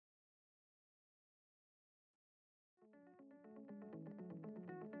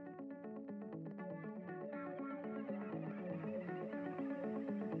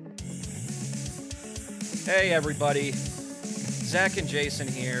Hey, everybody. Zach and Jason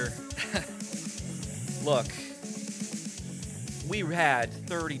here. Look, we had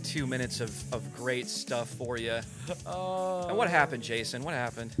 32 minutes of great stuff for you. And what happened, Jason? What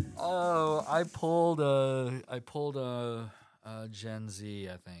happened? Oh, I pulled a Gen Z,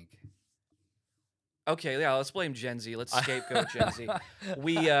 I think. Okay, yeah, let's blame Gen Z. Let's scapegoat Gen Z.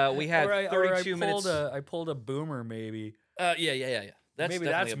 We had 32 minutes. I pulled a boomer, maybe. Yeah. That's Maybe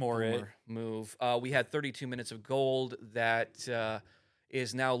definitely that's a more it. boomer move. We had 32 minutes of gold that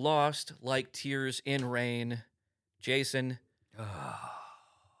is now lost like tears in rain. Jason,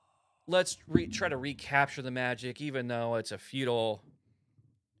 let's try to recapture the magic, even though it's a futile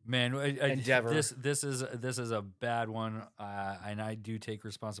Man, endeavor. This is a bad one, and I do take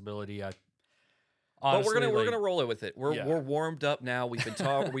responsibility. But Honestly, we're gonna roll it with it. We're Yeah. warmed up now. We've been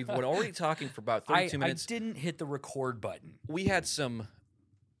talking. We've been already talking for about 32 minutes. I didn't hit the record button. We had some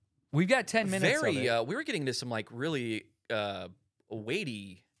We've got 10 minutes. very. Of it. We were getting into some like really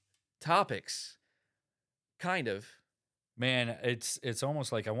weighty topics. Kind of. Man, it's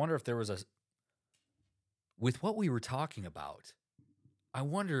almost like I wonder if there was with what we were talking about. I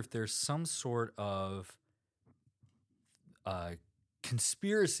wonder if there's some sort of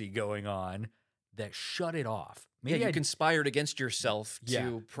conspiracy going on that shut it off. Maybe you conspired against yourself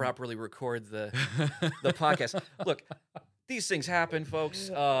to properly record the podcast. Look, these things happen, folks.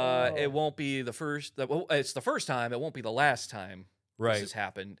 It won't be the first. It's the first time. It won't be the last time this has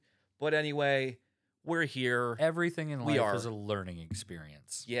happened. But anyway, we're here. Everything in life is a learning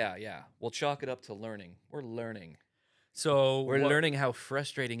experience. Yeah. We'll chalk it up to learning. We're learning. So we're learning how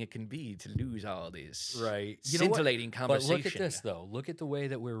frustrating it can be to lose all this scintillating conversation. But look at this, though. Look at the way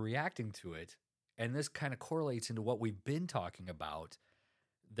that we're reacting to it. And this kind of correlates into what we've been talking about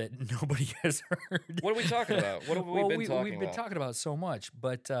that nobody has heard. What are we talking about? What have we been talking about? We've been talking about so much.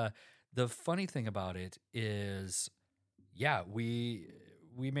 But the funny thing about it is, we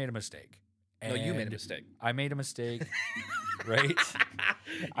made a mistake. No, you made a mistake. I made a mistake, right?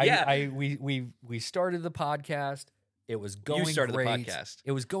 We started the podcast. It was going great. You started the podcast.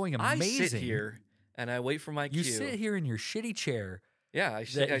 It was going amazing. I sit here and I wait for my cue. You sit here in your shitty chair. Yeah, I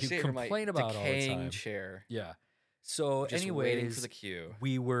sit here in my about decaying all the time. chair. Yeah. So, just anyways, waiting for the cue.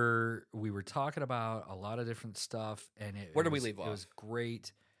 We were talking about a lot of different stuff, and where did we leave off? It was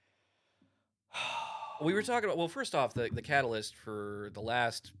great. We were talking about. Well, first off, the catalyst for the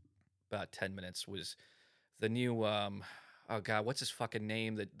last about 10 minutes was the new. Oh God, what's his fucking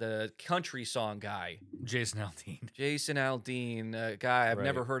name? The country song guy, Jason Aldean. Jason Aldean, a guy I've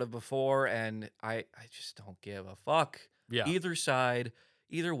never heard of before, and I just don't give a fuck. Yeah. Either side,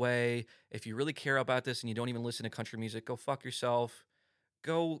 either way. If you really care about this and you don't even listen to country music, go fuck yourself.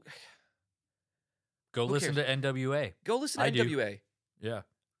 Go listen to NWA. Go listen to NWA. Yeah.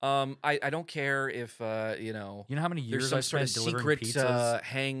 I don't care if you know how many years there's some sort of secret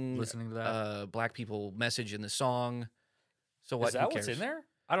listening to that black people message in the song. So what? Is that what's in there?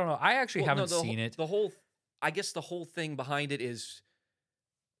 I don't know. I actually haven't seen it. I guess the whole thing behind it is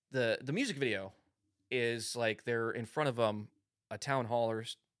the music video is like they're in front of a town hall or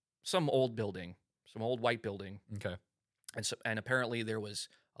some old building, some old white building. Okay. And apparently there was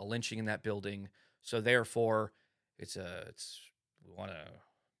a lynching in that building. So therefore, we want to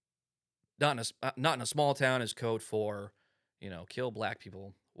not in a small town is code for, kill black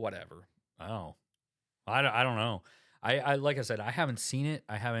people, whatever. Oh, I don't know. I like I said, I haven't seen it.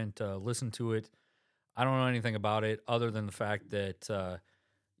 I haven't listened to it. I don't know anything about it other than the fact that,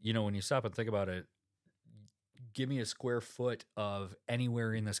 when you stop and think about it, give me a square foot of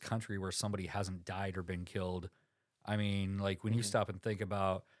anywhere in this country where somebody hasn't died or been killed. I mean, like when you stop and think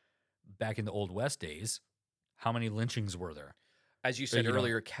about back in the Old West days, how many lynchings were there? As you said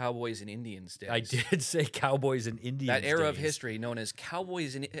earlier, cowboys and Indians days. I did say cowboys and Indians That era days. of history known as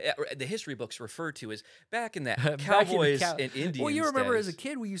cowboys and the history books refer to as back in that cowboys and Indians. Well, you remember days. as a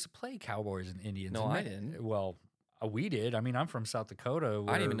kid we used to play cowboys and Indians. No, I didn't. Well, we did. I mean, I'm from South Dakota.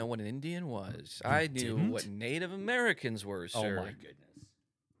 I didn't even know what an Indian was. I knew what Native Americans were, sir. Oh my goodness.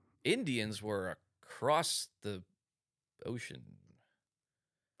 Indians were across the ocean.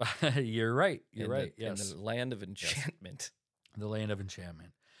 You're right. You're right. Yes. In the land of enchantment. Yes. The land of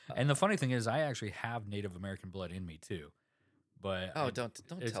enchantment. And the funny thing is, I actually have Native American blood in me too. But don't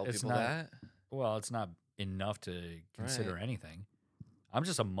tell people that. Well, it's not enough to consider anything. I'm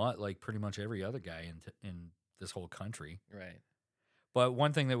just a mutt like pretty much every other guy in this whole country. Right. But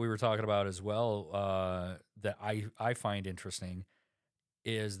one thing that we were talking about as well that I find interesting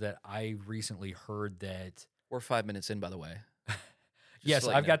is that I recently heard that we're 5 minutes in, by the way. Yes,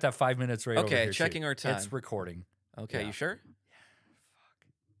 I've got that 5 minutes right over here. Okay, checking our time. It's recording. Okay, Yeah. You sure? Yeah. Fuck.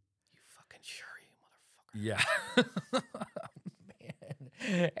 You fucking sure, you Yeah.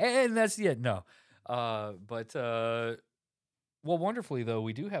 Man. And that's it. No. But well, wonderfully though,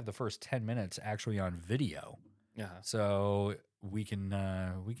 we do have the first 10 minutes actually on video. Yeah. So we can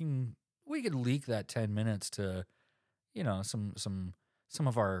leak that 10 minutes to, some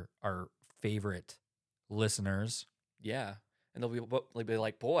of our favorite listeners. Yeah. And they'll be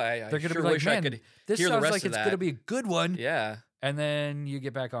like, boy, I They're gonna sure be like, wish I man, could this hear the sounds rest like of it's that. gonna be a good one. Yeah. And then you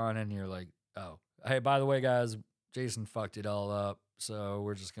get back on and you're like, oh, hey, by the way, guys, Jason fucked it all up. So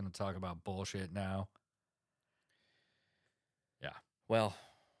we're just gonna talk about bullshit now. Yeah. Well,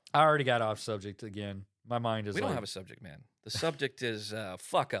 I already got off subject again. My mind is we like, don't have a subject, man. The subject is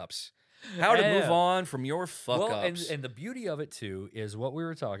fuck ups. How to move on from your fuck ups. And the beauty of it too is what we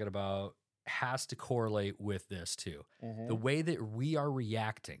were talking about has to correlate with this too. Mm-hmm. The way that we are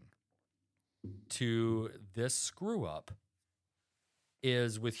reacting to this screw up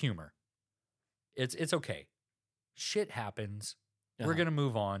is with humor. It's okay. Shit happens. We're gonna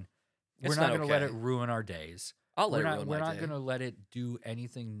move on. We're not gonna let it ruin our days. I'll let it ruin my day. We're not gonna let it do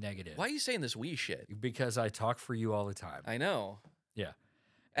anything negative. Why are you saying this we shit? Because I talk for you all the time. I know. Yeah.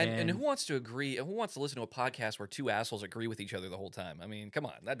 And who wants to agree? Who wants to listen to a podcast where two assholes agree with each other the whole time? I mean, come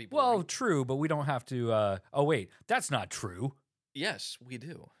on, that'd be boring. Well, true, but we don't have to. Oh wait, that's not true. Yes, we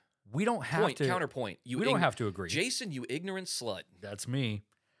do. We don't have to. Counterpoint. We don't have to agree. Jason, you ignorant slut. That's me.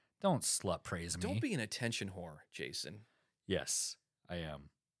 Don't slut praise me. Don't be an attention whore, Jason. Yes, I am.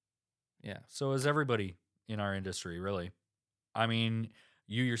 Yeah. So is everybody in our industry, really. I mean,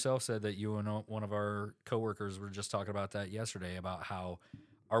 you yourself said that you and one of our coworkers were just talking about that yesterday, about how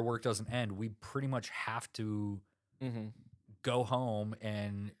our work doesn't end. We pretty much have to go home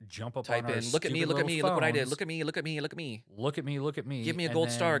and jump up Type on our in, look at me, look at me, look what I did, look at me, look at me, look at me. Look at me, look at me. Give me a gold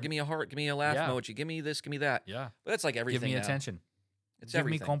star, give me a heart, give me a laugh emoji, give me this, give me that. Yeah. But that's like everything. Give me now. attention. It's give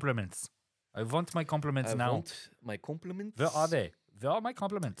everything. me compliments. I want my compliments now. I want my compliments. Where are they? Where are my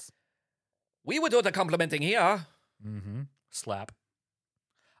compliments? We would do the complimenting here. Slap.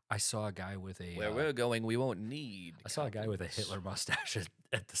 I saw a guy with a... Where we're going, we won't need... I saw a guy with a Hitler mustache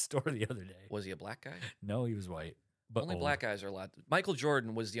at the store the other day. Was he a black guy? No, he was white. But only old. black guys are allowed. Michael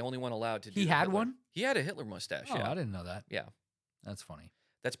Jordan was the only one allowed to do He had Hitler. one? He had a Hitler mustache, Oh, yeah. I didn't know that. Yeah. That's funny.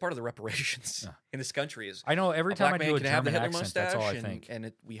 That's part of the reparations in this country is... I know every time I do a can have the German Hitler accent, that's all I mustache think.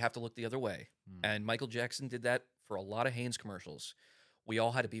 and we have to look the other way. And Michael Jackson did that for a lot of Hanes commercials. We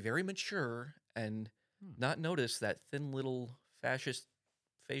all had to be very mature and not notice that thin little fascist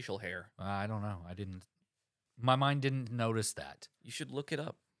facial hair. I don't know. I didn't. My mind didn't notice that. You should look it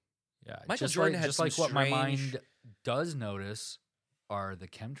up. Yeah, Michael Jordan had just some like what my strange- mind does notice are the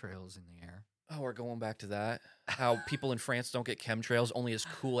chemtrails in the air. Oh, we're going back to that. How people in France don't get chemtrails, only as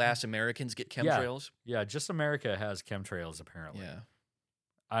cool ass Americans get chemtrails. Yeah, just America has chemtrails apparently. Yeah.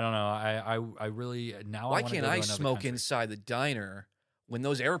 I don't know. I really now. Why I wanna can't go to I another smoke country. inside the diner when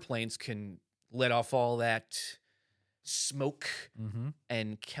those airplanes can let off all that smoke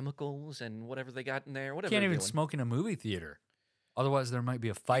and chemicals and whatever they got in there? Whatever. Can't they're even doing. smoke in a movie theater. Otherwise, there might be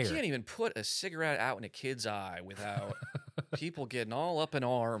a fire. You can't even put a cigarette out in a kid's eye without people getting all up in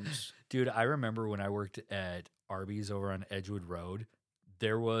arms. Dude, I remember when I worked at Arby's over on Edgewood Road,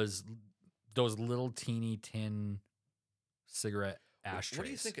 there was those little teeny tin cigarette ashtrays. What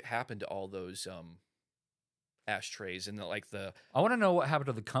do you think happened to all those ashtrays and the? I want to know what happened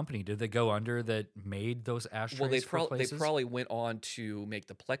to the company. Did they go under that made those ashtrays? Well, they places? probably went on to make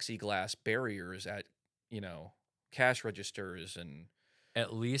the plexiglass barriers at cash registers and.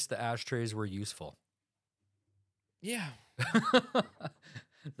 At least the ashtrays were useful. Yeah.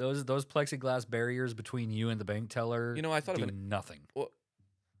 Those plexiglass barriers between you and the bank teller. I thought do of nothing. Well,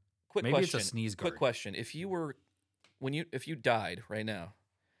 quick Maybe question. it's a sneeze guard. Quick question: if you died right now,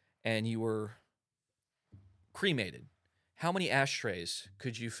 and you were cremated, how many ashtrays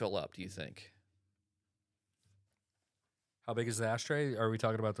could you fill up? Do you think? How big is the ashtray? Are we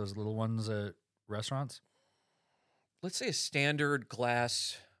talking about those little ones at restaurants? Let's say a standard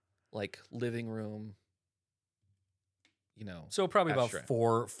glass, living room. So probably ashtray.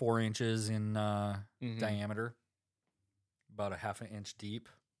 about 4 inches in diameter, about a half an inch deep.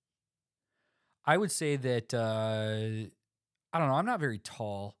 I would say that I don't know. I'm not very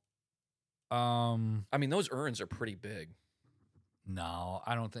tall. I mean, those urns are pretty big. No,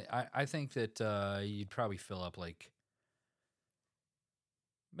 I don't think. I think that you'd probably fill up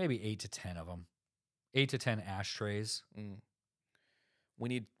maybe 8 to 10 of them. 8 to 10 ashtrays. We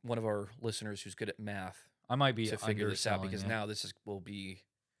need one of our listeners who's good at math. I might be to figure this out because underselling it. now will be.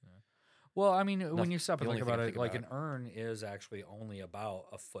 Well, I mean, when you stop and the think only about thing I it, think an about. urn is actually only about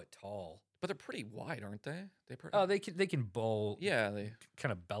a foot tall. But they're pretty wide, aren't they? Pretty... Oh, they can bowl. Yeah, they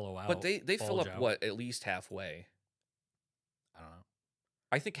kind of bellow out. But they fill up out. what, at least halfway. I don't know.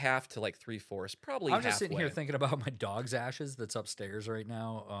 I think half to like 3/4, probably. I'm just sitting here thinking about my dog's ashes that's upstairs right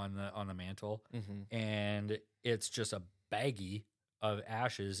now on the mantle, and it's just a baggie of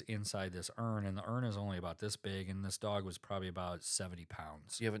ashes inside this urn, and the urn is only about this big, and this dog was probably about 70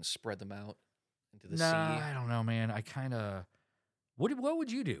 pounds. You haven't spread them out into the sea? I don't know, man. I kind of. What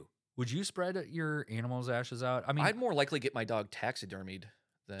would you do? Would you spread your animal's ashes out? I mean, I'd more likely get my dog taxidermied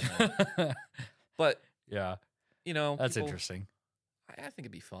than. But yeah, that's interesting. I think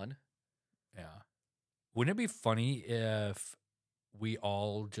it'd be fun. Yeah, wouldn't it be funny if we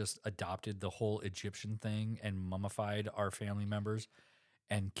all just adopted the whole Egyptian thing and mummified our family members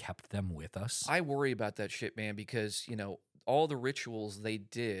and kept them with us? I worry about that shit, man, because, all the rituals they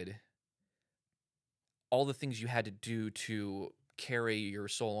did, all the things you had to do to carry your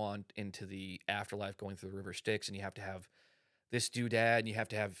soul on into the afterlife going through the river Styx, and you have to have this doodad, and you have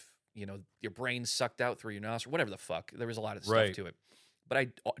to have, your brain sucked out through your nostril, whatever the fuck. There was a lot of stuff to it. But I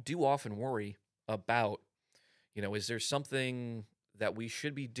do often worry about, is there something that we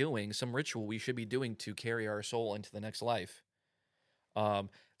should be doing, some ritual we should be doing to carry our soul into the next life?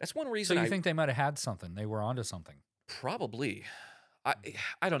 That's one reason. So you think they might have had something? They were onto something? Probably.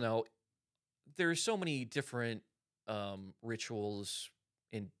 I don't know. There's so many different rituals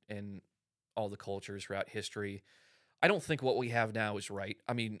in all the cultures throughout history. I don't think what we have now is right.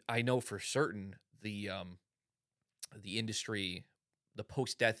 I mean, I know for certain the industry, the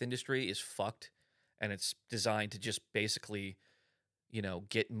post-death industry, is fucked, and it's designed to just basically,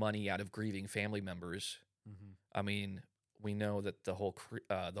 get money out of grieving family members. Mm-hmm. I mean, we know that the whole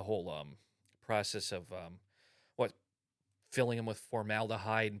process of filling them with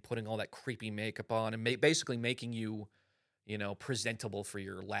formaldehyde and putting all that creepy makeup on and basically making you, presentable for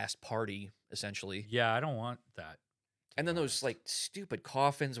your last party, essentially. Yeah, I don't want that. And then those like stupid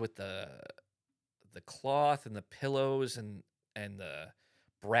coffins with the cloth and the pillows and the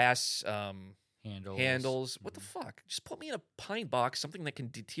brass handles. What the fuck? Just put me in a pine box, something that can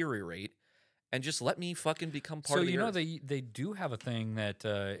deteriorate, and just let me fucking become part of the earth. They do have a thing that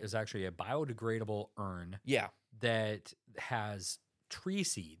is actually a biodegradable urn. Yeah. That has tree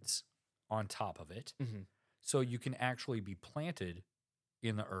seeds on top of it. Mm-hmm. So you can actually be planted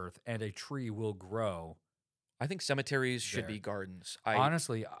in the earth and a tree will grow. I think cemeteries should be gardens.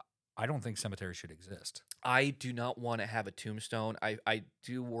 Honestly, I don't think cemeteries should exist. I do not want to have a tombstone. I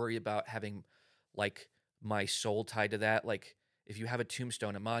do worry about having like my soul tied to that. Like if you have a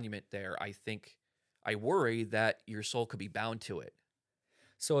tombstone, a monument there, I worry that your soul could be bound to it.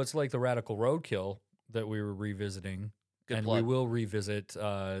 So it's like the Radical Roadkill that we were revisiting. Good we will revisit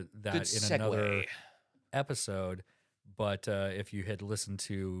that in another episode. But if you had listened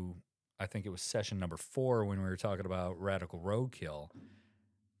to, I think it was session number 4 when we were talking about Radical Roadkill,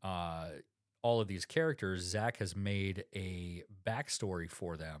 all of these characters, Zach has made a backstory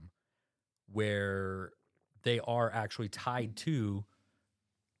for them where they are actually tied to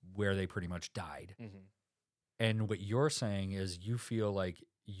where they pretty much died. Mm-hmm. And what you're saying is you feel like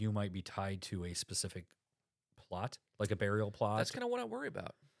you might be tied to a specific plot, like a burial plot. That's kind of what I worry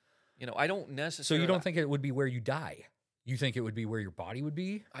about. I don't necessarily. So you don't think it would be where you die? You think it would be where your body would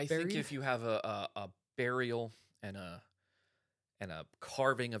be I buried? think if you have a burial and a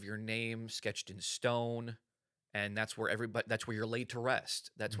carving of your name sketched in stone, and that's where you're laid to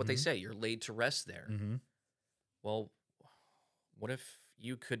rest. That's what they say. You're laid to rest there. Mm-hmm. Well, what if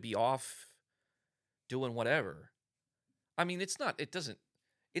you could be off doing whatever? I mean, it's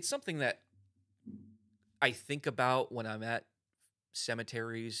something that I think about when I'm at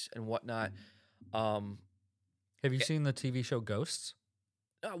cemeteries and whatnot. Have you seen the TV show Ghosts?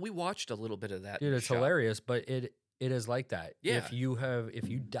 We watched a little bit of that. Dude, it's hilarious, but it is like that. Yeah. If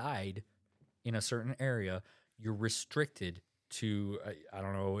you died in a certain area, you're restricted to, I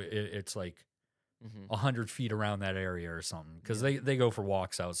don't know, it's like 100 feet around that area or something. Because they go for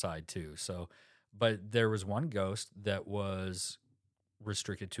walks outside too. So, but there was one ghost that was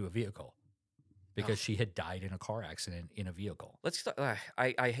restricted to a vehicle because she had died in a car accident in a vehicle.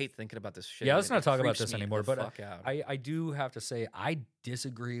 I hate thinking about this shit. Yeah, let's not talk about this anymore. But I I do have to say, I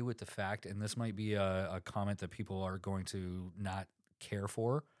disagree with the fact, and this might be a comment that people are going to not care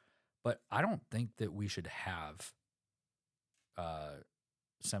for, but I don't think that we should have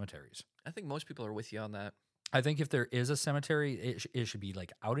cemeteries. I think most people are with you on that. I think if there is a cemetery, it should be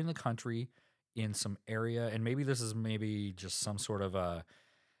like out in the country in some area, and maybe this is just some sort of a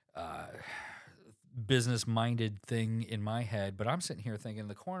business-minded thing in my head, but I'm sitting here thinking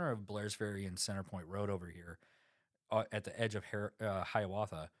the corner of Blairsbury and Centerpoint Road over here at the edge of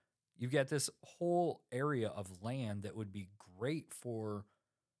Hiawatha, You've got this whole area of land that would be great for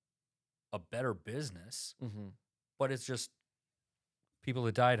a better business, but it's just people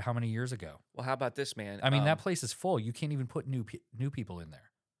that died how many years ago? Well, how about this, man? I mean, that place is full. You can't even put new people in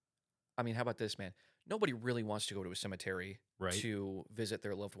there. I mean, how about this, man? Nobody really wants to go to a cemetery to visit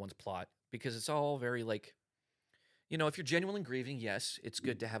their loved one's plot because it's all very like, if you're genuinely grieving, yes, it's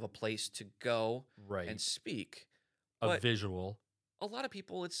good to have a place to go and speak. A visual. A lot of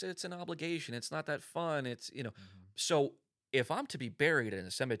people, it's an obligation. It's not that fun. It's So if I'm to be buried in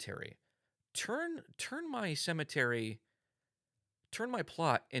a cemetery, turn my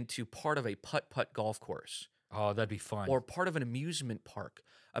plot into part of a putt golf course. Oh, that'd be fun. Or part of an amusement park.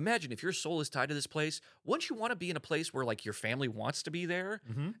 Imagine if your soul is tied to this place, wouldn't you want to be in a place where like your family wants to be there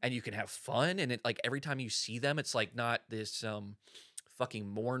and you can have fun and it like every time you see them, it's like not this fucking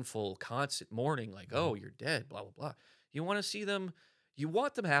mournful constant mourning like, oh, you're dead, blah, blah, blah. You want to see them, you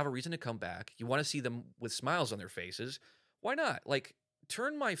want them to have a reason to come back. You want to see them with smiles on their faces. Why not? Like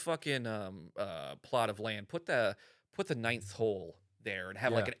turn my fucking plot of land, put the ninth hole there and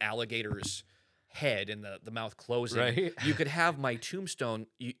have like an alligator's head and the mouth closing. Right. You could have my tombstone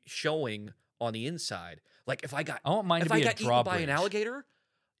showing on the inside. Like if I got eaten by an alligator,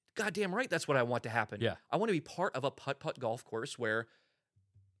 goddamn right, that's what I want to happen. Yeah. I want to be part of a putt golf course where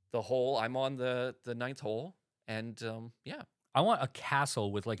I'm on the ninth hole and I want a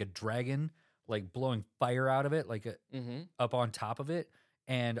castle with like a dragon like blowing fire out of it, like up on top of it,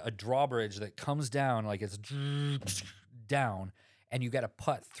 and a drawbridge that comes down like it's down, and you got to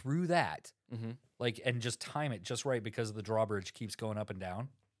putt through that, like, and just time it just right because the drawbridge keeps going up and down.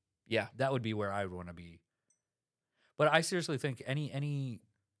 Yeah, that would be where I would want to be. But I seriously think any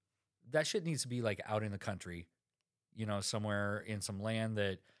that shit needs to be like out in the country, somewhere in some land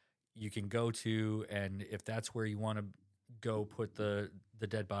that you can go to, and if that's where you want to go, put the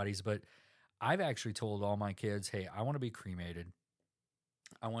dead bodies. But I've actually told all my kids, hey, I want to be cremated.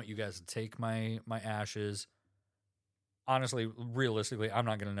 I want you guys to take my ashes. Honestly, realistically, I'm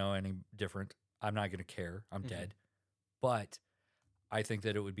not going to know any different. I'm not going to care. I'm dead. But I think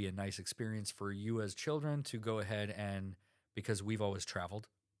that it would be a nice experience for you as children to go ahead and, because we've always traveled.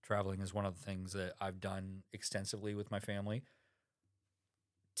 Traveling is one of the things that I've done extensively with my family.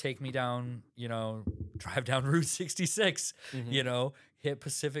 Take me down, drive down Route 66, hit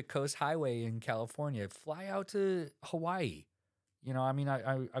Pacific Coast Highway in California, fly out to Hawaii.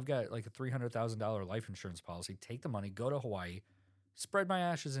 I've got like a $300,000 life insurance policy. Take the money, go to Hawaii, spread my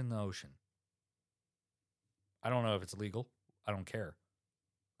ashes in the ocean. I don't know if it's legal. I don't care.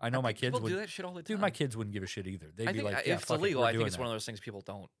 I know my kids would do that shit all the time. Dude, my kids wouldn't give a shit either. They'd be like, if it's illegal, I think it's one of those things people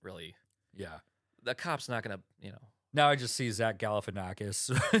don't really. Yeah. The cop's not going to, Now I just see Zach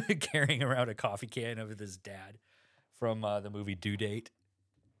Galifianakis carrying around a coffee can with his dad from the movie Due Date.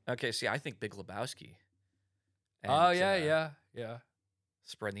 Okay, see, I think Big Lebowski. And, oh, yeah.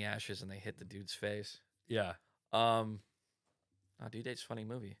 Spreading the ashes and they hit the dude's face. Yeah. Due Date's a funny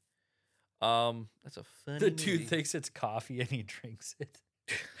movie. That's a funny movie. The dude thinks it's coffee and he drinks it.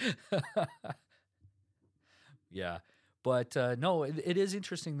 Yeah. But no, it is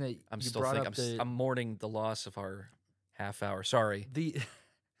interesting that I'm mourning the loss of our half hour. Sorry.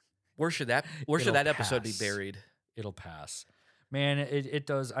 Where should that episode be buried? It'll pass. Man, it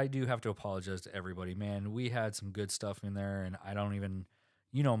does. I do have to apologize to everybody. Man, we had some good stuff in there, and I don't even,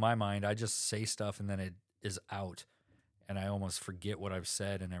 my mind, I just say stuff and then it is out, and I almost forget what I've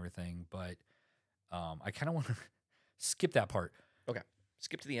said and everything. But I kind of want to skip that part. Okay,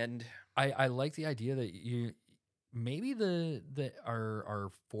 skip to the end. I like the idea that maybe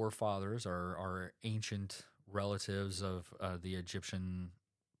our forefathers, our ancient relatives of the Egyptian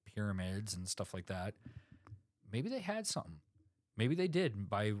pyramids and stuff like that, maybe they had something. Maybe they did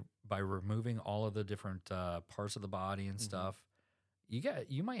by removing all of the different parts of the body and stuff.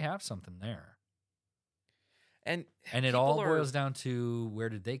 You might have something there. And it all boils down to, where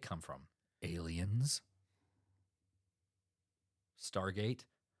did they come from? Aliens. Stargate.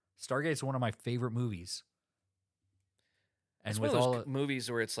 Stargate's one of my favorite movies. And it's with one of those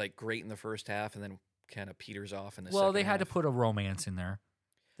movies where it's like great in the first half and then kind of peters off in the second half. Well, they had to put a romance in there.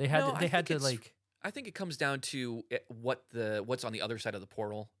 They had to like. I think it comes down to what's on the other side of the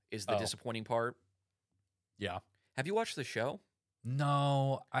portal is the disappointing part. Yeah. Have you watched the show?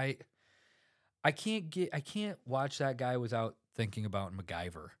 No, I can't watch that guy without thinking about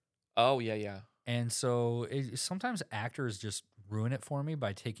MacGyver. Oh yeah. And so sometimes actors just ruin it for me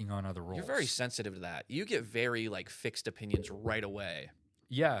by taking on other roles. You're very sensitive to that. You get very like fixed opinions right away.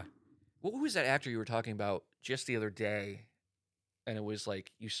 Yeah. Well, who was that actor you were talking about just the other day? And it was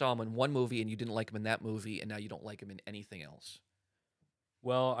like you saw him in one movie and you didn't like him in that movie, and now you don't like him in anything else.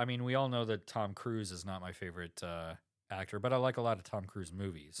 Well, I mean, we all know that Tom Cruise is not my favorite actor, but I like a lot of Tom Cruise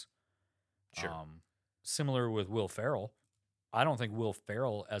movies. Sure. Similar with Will Ferrell. I don't think Will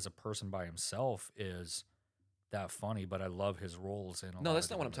Ferrell as a person by himself is that funny, but I love his roles in a lot No, of that's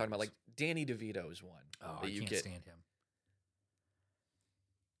not what I'm different talking about. movies. Like Danny DeVito is one Oh, that I you can't get. stand him.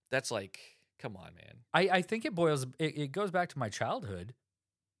 That's like, come on, man. I think it goes back to my childhood,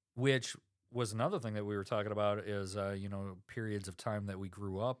 which was another thing that we were talking about is, periods of time that we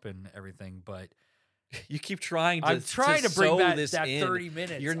grew up and everything. But You keep trying to. I'm trying to bring sew back this that in. 30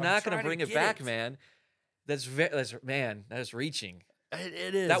 minutes. You're I'm not going trying to bring it get back, man. That's man. That is reaching.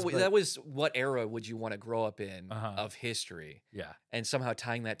 It is. That was what era would you want to grow up in of history? Yeah. And somehow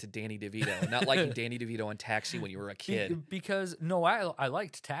tying that to Danny DeVito, not liking Danny DeVito on Taxi when you were a kid. Because no, I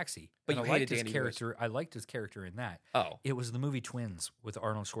liked Taxi, But and you I hated liked his Danny character. I liked his character in that. Oh, It was the movie Twins with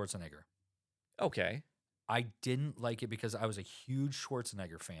Arnold Schwarzenegger. okay. I didn't like it because I was a huge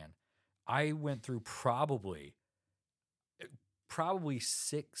Schwarzenegger fan. I went through probably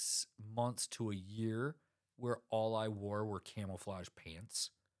 6 months to a year where all I wore were camouflage pants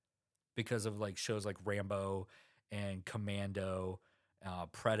because of like shows like Rambo and Commando,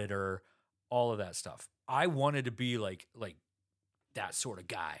 Predator, all of that stuff. I wanted to be like that sort of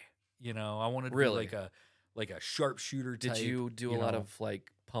guy. I wanted to Really? be like a sharpshooter type. Did you do a lot of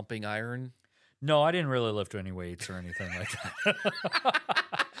like pumping iron? No, I didn't really lift any weights or anything like that.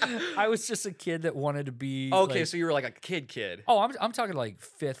 I was just a kid that wanted to be. Okay, like, so you were like a kid. Oh, I'm talking like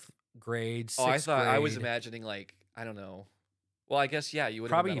 5th grade, 6th I thought grade. I was imagining like, I don't know. Well, I guess yeah, you would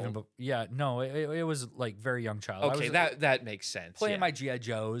probably have even. Yeah, no, it was like very young child. Okay, I was, that makes sense. playing yeah. my GI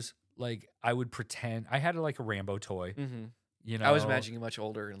Joes. Like I would pretend I had like a Rambo toy. Mm-hmm. I was imagining you much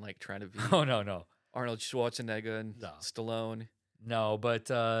older and like trying to be Oh no. Arnold Schwarzenegger and Stallone. No, but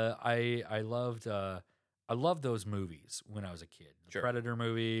I loved those movies when I was a kid. The Sure. Predator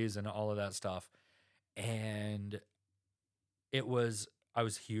movies and all of that stuff. And I was a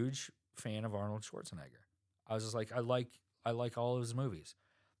huge fan of Arnold Schwarzenegger. I was just like, I like all of his movies.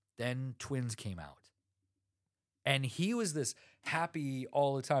 Then Twins came out. And he was this happy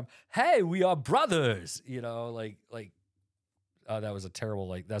all the time. Hey, we are brothers. That was a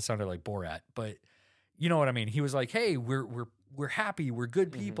terrible, that sounded like Borat, but you know what I mean? He was like, hey, we're happy, we're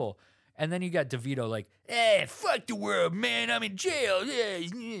good people. And then you got DeVito like, hey, fuck the world, man, I'm in jail. Yeah.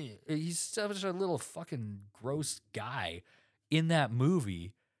 He's such a little fucking gross guy in that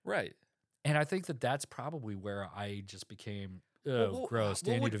movie. Right. And I think that that's probably where I just became Well, gross,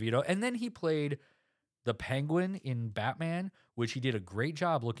 Danny would- DeVito. And then he played the Penguin in Batman, which he did a great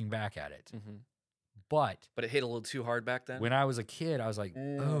job looking back at it. Mm-hmm. But it hit a little too hard back then. when I was a kid, I was like,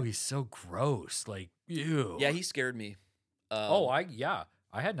 oh, he's so gross. Like, ew. Yeah, he scared me. I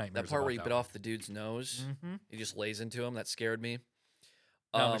had nightmares. That part about where he that bit one. off the dude's nose, Mhm. he just lays into him. That scared me.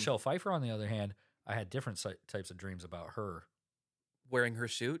 Now, Michelle Pfeiffer, on the other hand, I had different types of dreams about her. Wearing her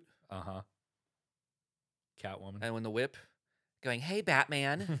suit Catwoman. and when the whip, going, "Hey,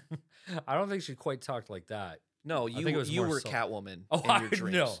 Batman." I don't think she quite talked like that. No, think it was you more were so- Catwoman Oh, in your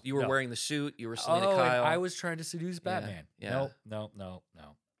dreams. no, You were no. wearing the suit. You were Selena And Kyle. I was trying to seduce Batman. yeah. No.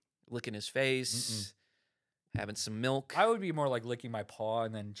 licking his face, having some milk. I would be more like licking my paw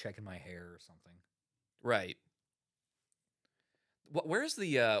and then checking my hair or something. Right. Where's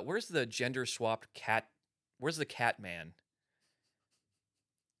the gender swapped cat? Where's the cat man?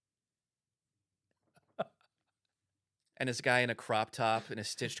 And this guy in a crop top, in a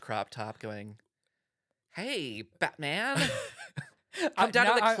stitched crop top, going, "Hey, Batman, come down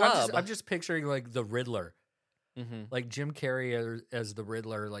to the club." I'm just picturing like the Riddler, Mm-hmm. like Jim Carrey as the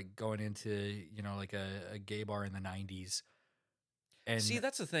Riddler, like going into like a gay bar in the '90s. And See,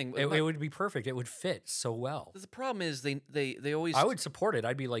 that's the thing. it would be perfect. It would fit so well. The problem is they always. I would support it.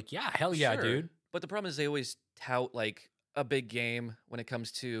 I'd be like, yeah, hell yeah, Sure. dude. But the problem is they always tout like a big game when it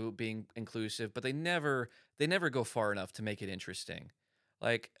comes to being inclusive, but they never go far enough to make it interesting.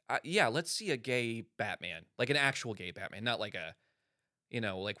 Like, yeah, let's see a gay Batman, like an actual gay Batman, not like a,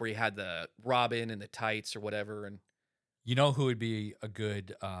 like where you had the Robin and the tights or whatever. And You know who would be a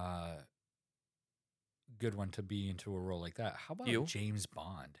good one to be into a role like that? How about You? James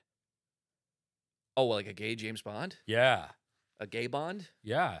Bond? oh, like a gay James Bond, Yeah. a gay Bond,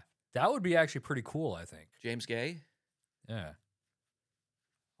 Yeah. That would be actually pretty cool, I think. James Gay. Yeah.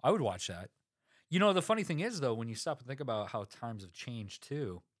 I would watch that. The funny thing is, though, when you stop and think about how times have changed,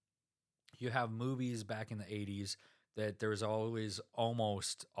 too, you have movies back in the 80s that there's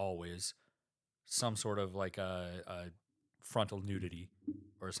almost always, some sort of like a frontal nudity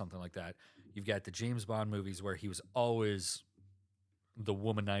or something like that. You've got the James Bond movies where he was always the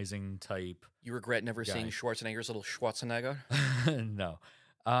womanizing type. You regret never guy. seeing Schwarzenegger's little Schwarzenegger? No.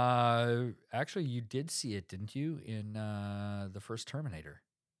 Actually, you did see it, didn't you, in the first Terminator?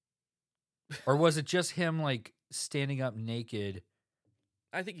 Or was it just him, like, standing up naked?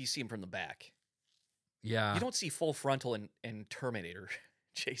 I think you see him from the back. Yeah. You don't see full frontal in Terminator,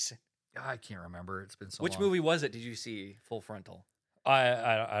 Jason. I can't remember. It's been so Which long. movie was it? Did you see full frontal?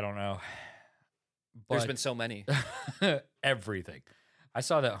 I don't know. There's been so many. Everything. I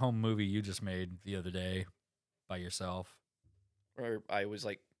saw that home movie you just made the other day by yourself. Or I was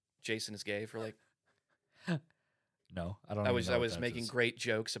like, Jason is gay for like. No, I don't. I was making great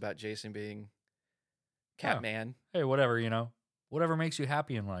jokes about Jason being Catman. Hey, whatever, whatever makes you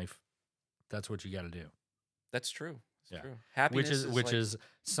happy in life, that's what you got to do. That's true. That's true. Happiness, which is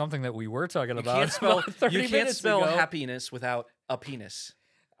something that we were talking about. You can't spell ago. happiness without a penis.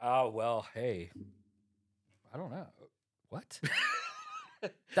 Oh well, hey, I don't know what.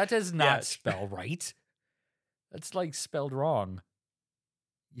 That does not spell right. That's like spelled wrong.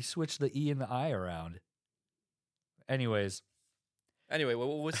 You switch the E and the I around. Anyway, what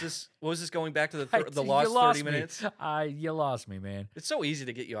was this? What was this going back to the lost 30 minutes? You lost me, man. It's so easy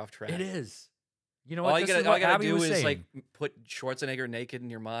to get you off track. It is. You know what? All you gotta do is saying. like put Schwarzenegger naked in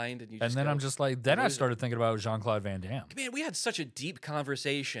your mind, and then I'm just like, then I started thinking about Jean-Claude Van Damme. Man, we had such a deep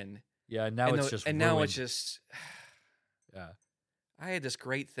conversation. Yeah, now it's just ruined. Now it's just. Yeah, I had this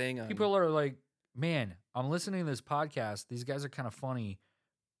great thing. People are like, man, I'm listening to this podcast. These guys are kind of funny,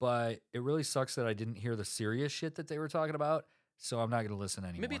 but it really sucks that I didn't hear the serious shit that they were talking about. So I'm not going to listen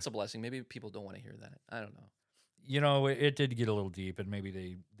anymore. Maybe it's a blessing. Maybe people don't want to hear that. I don't know. It did get a little deep, and maybe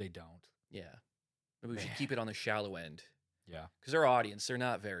they don't. Yeah. Maybe we should keep it on the shallow end. Yeah. Because our audience, they're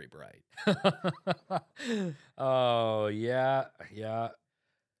not very bright. Oh, yeah. Yeah.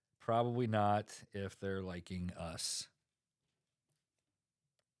 Probably not if they're liking us.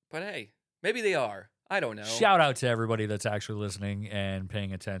 But hey, maybe they are. I don't know. Shout out to everybody that's actually listening and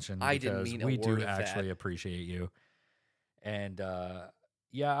paying attention. I didn't mean a we word do of actually that. appreciate you. And I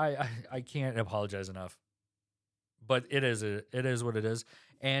can't apologize enough. But it is what it is.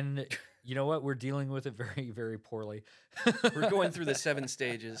 And you know what? We're dealing with it very, very poorly. We're going through the 7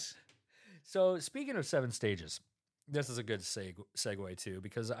 stages. So speaking of 7 stages, this is a good segue too,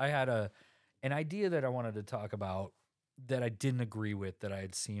 because I had an idea that I wanted to talk about that I didn't agree with that I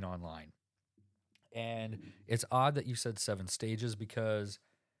had seen online. And it's odd that you said 7 stages because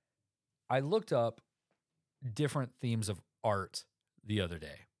I looked up different themes of art the other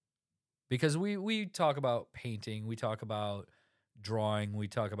day. Because we talk about painting, we talk about drawing, we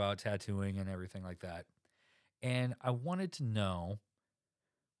talk about tattooing and everything like that. And I wanted to know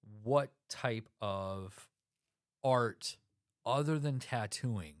what type of art other than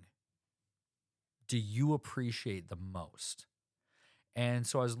tattooing do you appreciate the most? And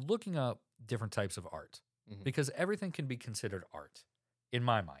so I was looking up different types of art because everything can be considered art in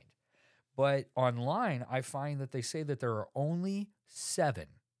my mind. But online, I find that they say that there are only 7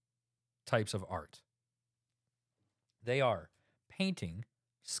 types of art. They are painting,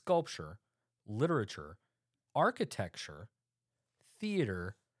 sculpture, literature, architecture,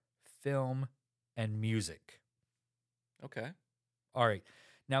 theater, film, and music. Okay. All right.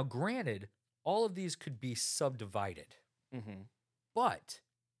 Now, granted, all of these could be subdivided. Mm-hmm. But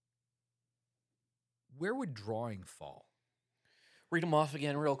where would drawing fall? Read them off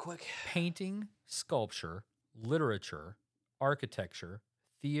again real quick. Painting, sculpture, literature, architecture,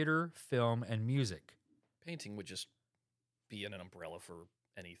 theater, film, and music. Painting would just be an umbrella for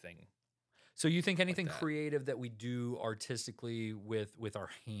anything. So you think anything like that. creative that we do artistically with our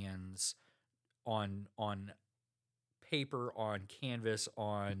hands on paper, on canvas,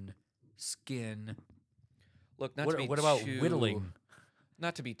 on skin. Look, what about whittling?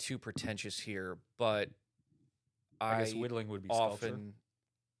 Not to be too pretentious here, but I guess whittling would be often sculpture.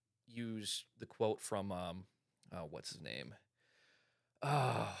 Use the quote from what's his name?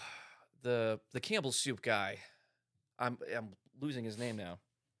 The Campbell Soup guy. I'm losing his name now.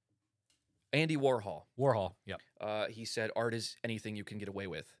 Andy Warhol. Warhol, yeah. He said art is anything you can get away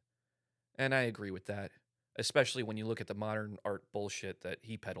with. And I agree with that, especially when you look at the modern art bullshit that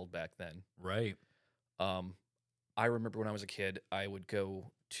he peddled back then. Right. I remember when I was a kid, I would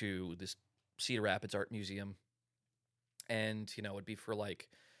go to this Cedar Rapids Art Museum, and it'd be for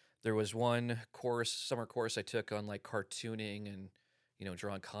there was one summer course I took on cartooning and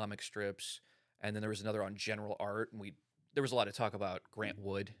drawing comic strips, and then there was another on general art, and there was a lot of talk about Grant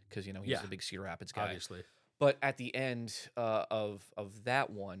Wood because he's a big Cedar Rapids guy, obviously. But at the end of that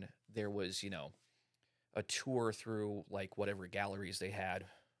one, there was a tour through whatever galleries they had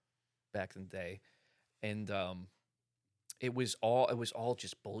back in the day. And it was all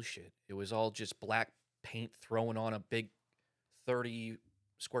just bullshit. It was all just black paint thrown on a big 30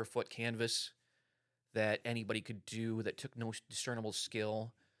 square foot canvas that anybody could do that took no discernible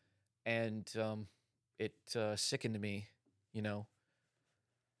skill, and it sickened me, you know.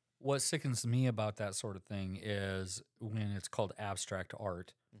 What sickens me about that sort of thing is when it's called abstract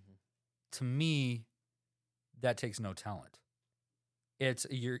art. Mhm. To me, that takes no talent. It's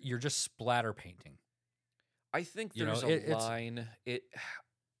you're just splatter painting. I think You know, there's a it's line. It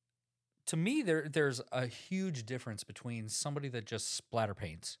to me there's a huge difference between somebody that just splatter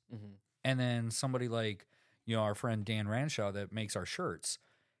paints Mhm. and then somebody like our friend Dan Ranshaw that makes our shirts.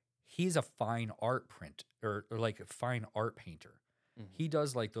 He's a fine art print or like a fine art painter. Mhm. He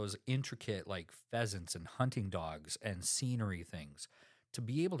does like those intricate like pheasants and hunting dogs and scenery things. To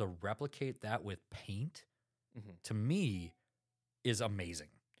be able to replicate that with paint, Mhm. to me, is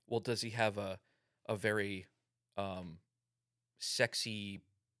amazing. Well, does he have a very um, sexy,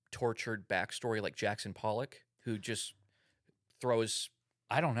 tortured backstory like Jackson Pollock, who just throws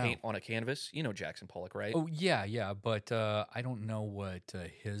I don't know. paint on a canvas? You know Jackson Pollock, right? Oh yeah, but I don't know what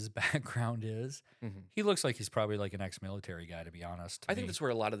his background is. Mhm. He looks like he's probably like an ex-military guy, to be honest. To I think me. that's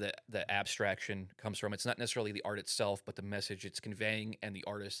where a lot of the abstraction comes from. It's not necessarily the art itself, but the message it's conveying and the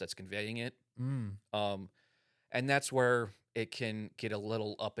artist that's conveying it. Mm. Um, and that's where it can get a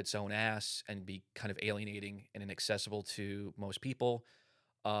little up its own ass and be kind of alienating and inaccessible to most people.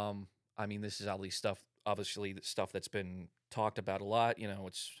 I mean, this is obviously the stuff that's been talked about a lot. You know,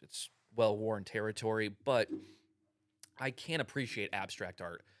 it's well worn territory, but I can't appreciate abstract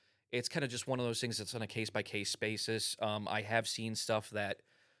art. It's kind of just one of those things that's on a case by case basis. I have seen stuff that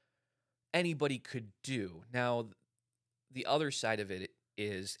anybody could do. Now, the other side of it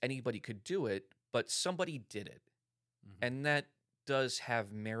is anybody could do it, but somebody did it. Mhm. And that does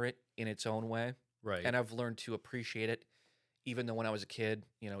have merit in its own way. Right. And I've learned to appreciate it, even though when I was a kid,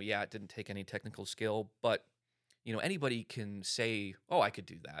 yeah, it didn't take any technical skill, but, anybody can say, oh, I could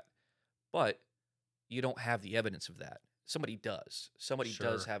do that. But you don't have the evidence of that. Somebody does. Somebody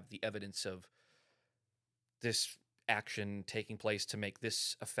does Sure. have the evidence of this action taking place to make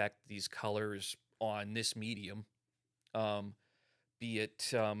this effect, these colors on this medium. Um, be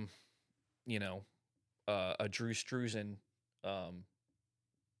it, you know, a Drew Struzan um,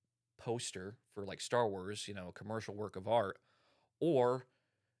 poster for like Star Wars, a commercial work of art, or,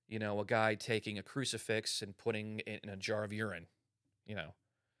 a guy taking a crucifix and putting it in a jar of urine, you know.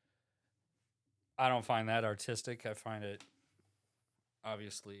 I don't find that artistic. I find it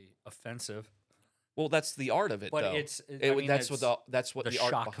obviously offensive. Well, that's the art of it, But though. I mean, That's what the the art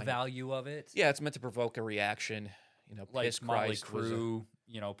shock behind value of it. it. Yeah, it's meant to provoke a reaction. Like Piss Motley Christ was a.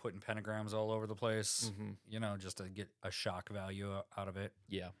 Crue, putting pentagrams all over the place, Mhm. just to get a shock value out of it.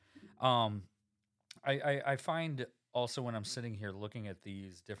 Yeah. Um, I find also when I'm sitting here looking at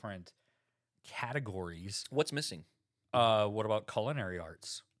these different categories, What's missing? what about culinary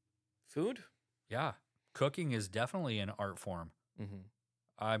arts? Food? Yeah, cooking is definitely an art form. Mm-hmm.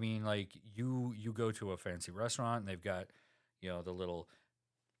 I mean, like you go to a fancy restaurant and they've got, the little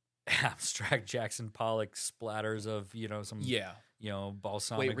abstract Jackson Pollock splatters of, some, Yeah.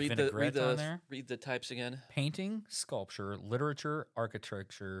 balsamic Wait, vinaigrette on there. read the types again. Painting, sculpture, literature,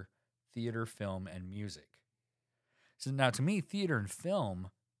 architecture, theater, film, and music. So now to me, theater and film,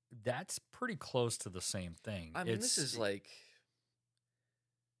 that's pretty close to the same thing. I mean,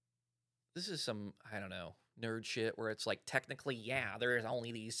 this is some, I don't know, nerd shit where it's like technically, yeah, there's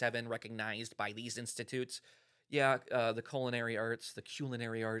only these 7 recognized by these institutes. Yeah, the culinary arts,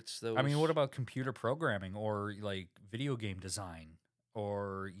 those. I mean, what about computer programming or like video game design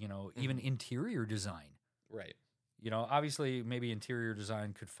or, even interior design? Right. Obviously maybe interior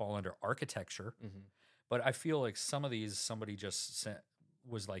design could fall under architecture, Mm-hmm. but I feel like some of these somebody just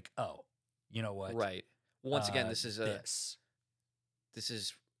was like, oh, you know what? Right. Well, once again,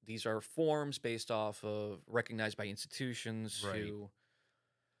 these are forms based off of recognized by institutions Right. who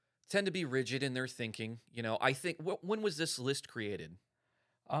tend to be rigid in their thinking. I think when was this list created?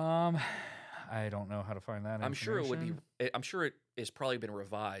 I don't know how to find that. I'm sure it would be. information. I'm sure it has probably been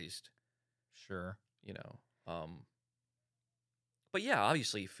revised. Sure. But yeah,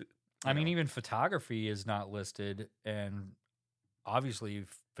 obviously. I mean, even photography is not listed, and obviously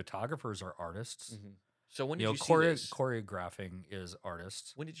photographers are artists. Mhm. So when did you see this? Choreographing is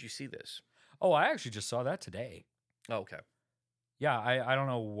artists. When did you see this? Oh, I actually just saw that today. Oh, okay. Yeah, I don't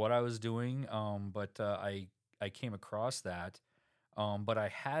know what I was doing, but I came across that. But I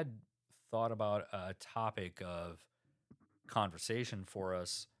had thought about a topic of conversation for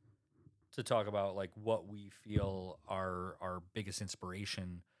us to talk about, like what we feel are our biggest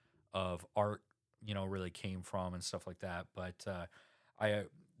inspiration of art really came from and stuff like that. But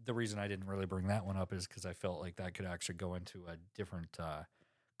the reason I didn't really bring that one up is because I felt like that could actually go into a different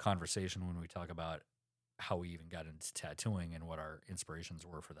conversation when we talk about how we even got into tattooing and what our inspirations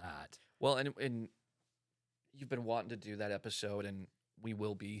were for that. Well, and you've been wanting to do that episode, and we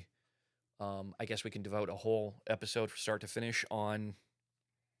will be. I guess we can devote a whole episode from start to finish on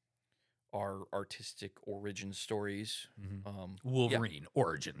our artistic origin stories. Wolverine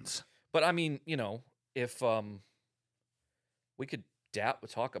origins. But I mean, if we could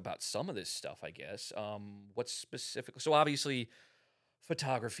talk about some of this stuff, I guess. What's specific? So obviously,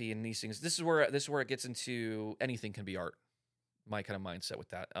 photography and these things. This is where it gets into anything can be art. My kind of mindset with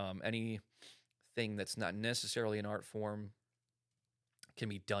that. Anything that's not necessarily an art form can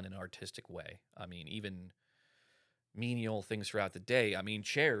be done in an artistic way. I mean, even menial things throughout the day. I mean,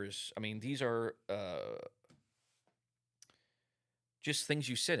 chairs. I mean, these are just things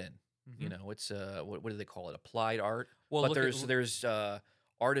you sit in. It's what do they call it? Applied art. Well, but there's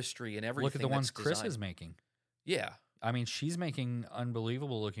artistry and everything. Look at the ones Chris is making. Yeah. I mean, she's making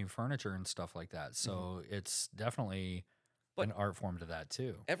unbelievable looking furniture and stuff like that. So it's definitely an art form to that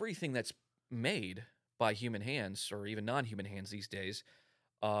too. Everything that's made by human hands or even non-human hands these days,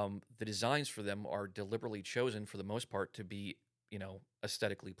 the designs for them are deliberately chosen for the most part to be,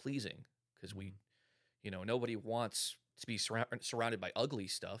 aesthetically pleasing because nobody wants to be surrounded by ugly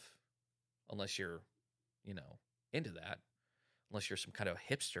stuff unless you're, into that, unless you're some kind of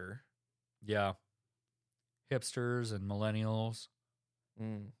hipster. Yeah. Hipsters and millennials.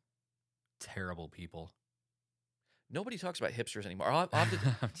 Terrible people. Nobody talks about hipsters anymore.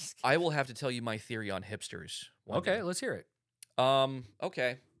 I will have to tell you my theory on hipsters. Okay, day. Let's hear it.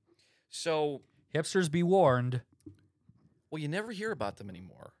 Okay. So hipsters be warned. Well, you never hear about them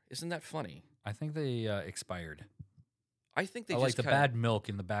anymore. Isn't that funny? I think they expired. I think they like the bad milk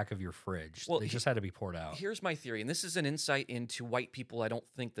in the back of your fridge. Well, they just had to be poured out. Here's my theory, and this is an insight into white people I don't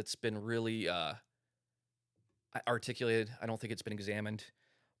think that's been really articulated. I don't think it's been examined.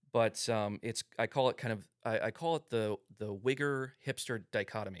 But I call it the wigger hipster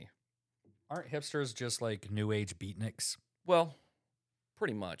dichotomy. Aren't hipsters just like new age beatniks? Well,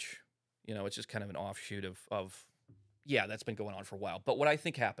 pretty much. It's just kind of an offshoot of that's been going on for a while. But what I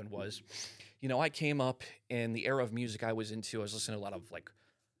think happened was, I came up in the era of music I was into. I was listening to a lot of like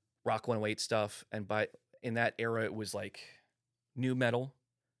Rock 108 stuff, and in that era it was like new metal,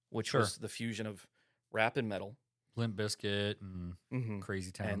 which was the fusion of rap and metal. Limp Bizkit and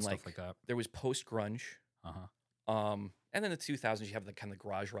Crazy Town and stuff like that. There was post grunge, and then the 2000s you have the kind of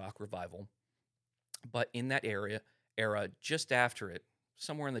garage rock revival. But in that era, just after it,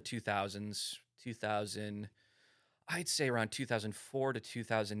 somewhere in the 2000s, I'd say around 2004 to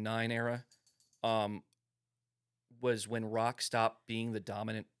 2009 era, was when rock stopped being the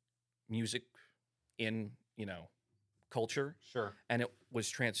dominant music in culture. Sure, and it was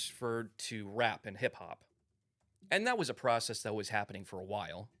transferred to rap and hip hop. And that was a process that was happening for a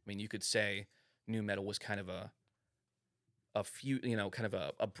while. I mean, you could say nu metal was kind of a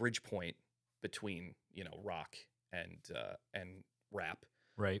bridge point between, rock and rap.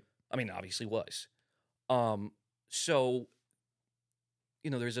 Right. I mean, obviously was. So,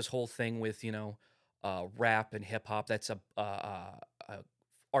 there's this whole thing with, rap and hip hop. That's a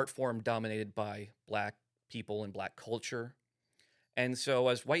art form dominated by black people and black culture. And so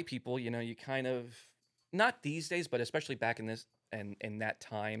as white people, you kind of, not these days, but especially back in this and in that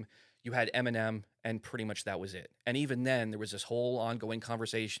time, you had Eminem, and pretty much that was it. And even then, there was this whole ongoing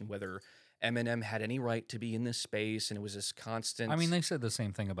conversation whether Eminem had any right to be in this space, and it was this constant. I mean, they said the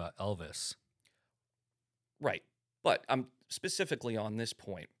same thing about Elvis, right? But I'm specifically on this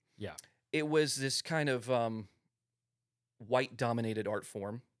point. Yeah, it was this kind of white-dominated art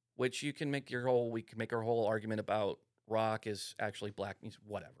form, which we can make our whole argument about rock is actually black music,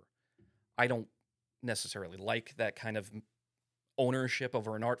 whatever. I don't necessarily like that kind of ownership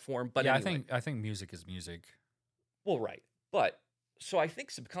over an art form, but yeah, anyway. I think music is music. Well, right, but so I think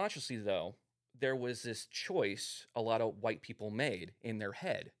subconsciously though there was this choice a lot of white people made in their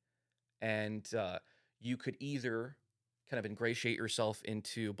head, and you could either kind of ingratiate yourself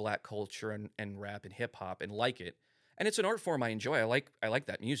into black culture and rap and hip hop and like it, and it's an art form I enjoy. I like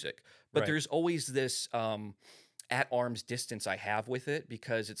that music, but right. There's always this at arm's distance I have with it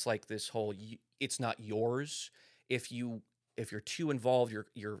because it's like this whole it's not yours. If you're too involved,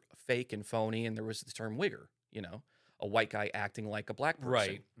 you're fake and phony. And there was the term wigger, a white guy acting like a black person,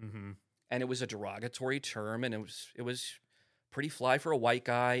 right? Mm-hmm. And it was a derogatory term, and it was pretty fly for a white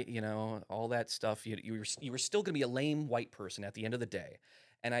guy, all that stuff. You were still going to be a lame white person at the end of the day.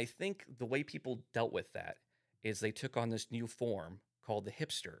 And I think the way people dealt with that is they took on this new form called the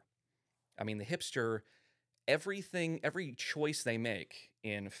hipster. I mean, the hipster, every choice they make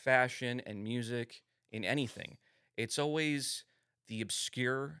in fashion and music, in anything, it's always the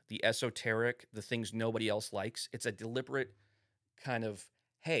obscure, the esoteric, the things nobody else likes. It's a deliberate kind of,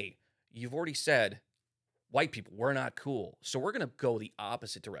 hey, you've already said white people, we're not cool. So we're going to go the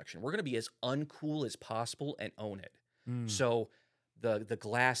opposite direction. We're going to be as uncool as possible and own it. Mm. So the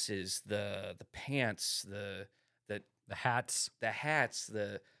glasses, the pants, the hats,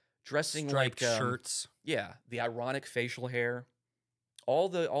 the dressing striped like shirts. yeah, the ironic facial hair, all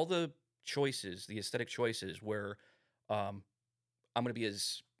the choices, the aesthetic choices where I'm going to be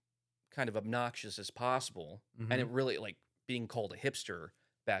as kind of obnoxious as possible. Mm-hmm. And it really, like, being called a hipster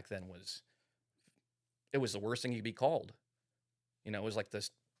back then was the worst thing you could be called. You know, it was like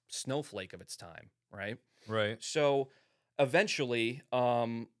this snowflake of its time, right? Right. So eventually,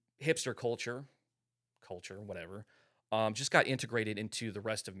 hipster culture, whatever, just got integrated into the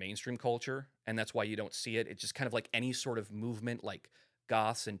rest of mainstream culture, and that's why you don't see it. It's just kind of like any sort of movement, like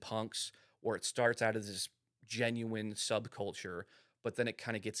goths and punks, where it starts out as this genuine subculture, but then it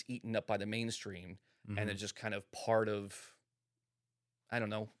kind of gets eaten up by the mainstream, and it's just kind of part of, I don't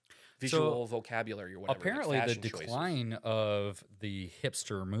know, visual vocabulary or whatever. Apparently, like the fashion choices. decline of the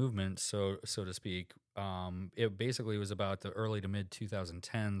hipster movement, so to speak, it basically was about the early to mid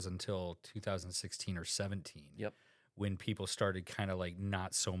 2010s until 2016 or 17. Yep. When people started kind of like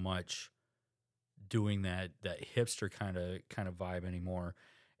not so much doing that hipster kind of vibe anymore.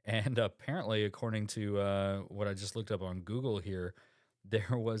 And apparently, according to what I just looked up on Google here,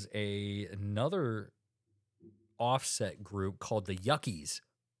 there was another offset group called the Yuckies.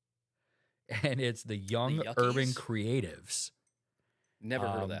 And it's the Young Urban Creatives. Never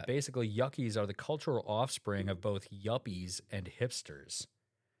heard of that. Basically, Yuckies are the cultural offspring of both yuppies and hipsters.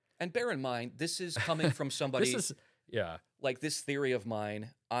 And bear in mind, this is coming from somebody. Like this theory of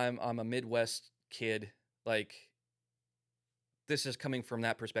mine. I'm a Midwest kid. Like, this is coming from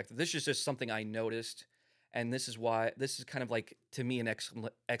that perspective. This is just something I noticed, and this is why this is kind of like, to me, an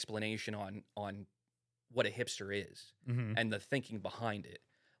explanation on what a hipster is and the thinking behind it.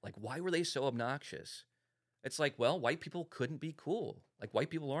 Like, why were they so obnoxious? It's like, well, white people couldn't be cool. Like,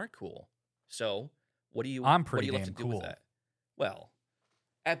 white people aren't cool. So what do you I'm pretty what do you damn have to do cool with that? Well,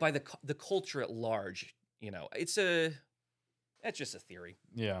 by the culture at large, you know, that's just a theory.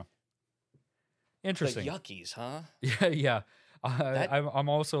 Yeah. Interesting. The Yuckies, huh? Yeah. I'm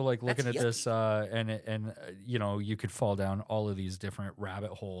also like looking at this, and you know, you could fall down all of these different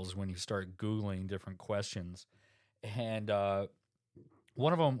rabbit holes when you start Googling different questions. And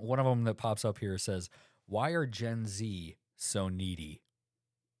one of them that pops up here says, "Why are Gen Z so needy?"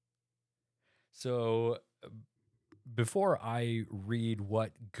 So before I read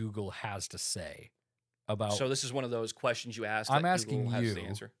what Google has to say about, so this is one of those questions you ask. I'm that asking Google has you, the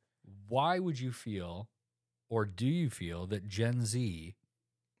answer. Why would you feel, or do you feel, that Gen Z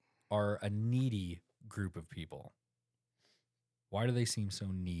are a needy group of people? Why do they seem so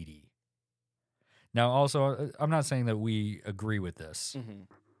needy? Now, also, I'm not saying that we agree with this.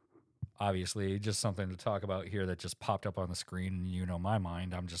 Obviously, just something to talk about here that just popped up on the screen, and you know my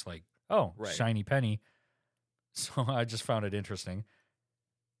mind. I'm just like, oh, right. Shiny penny. So I just found it interesting.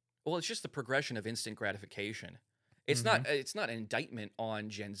 Well, it's just the progression of instant gratification. It's not an indictment on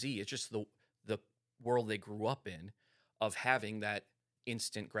Gen Z. It's just the world they grew up in, of having that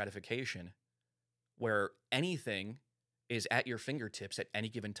instant gratification where anything is at your fingertips at any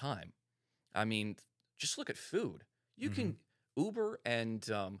given time. I mean, just look at food. You can Uber and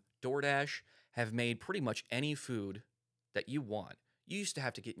DoorDash have made pretty much any food that you want. You used to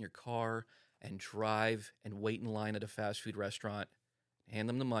have to get in your car and drive and wait in line at a fast food restaurant, hand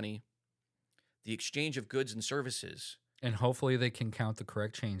them the money, the exchange of goods and services. And hopefully they can count the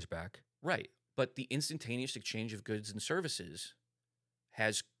correct change back. Right. But the instantaneous exchange of goods and services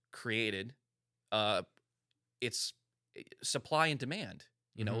has created its supply and demand.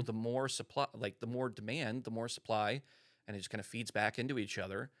 You know, the more supply, like the more demand, the more supply, and it just kind of feeds back into each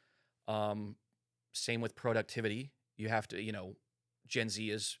other. Same with productivity. You have to, you know, Gen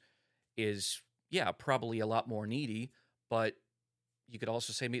Z is probably a lot more needy, but you could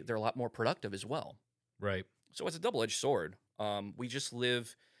also say they're a lot more productive as well. Right. So it's a double-edged sword. We just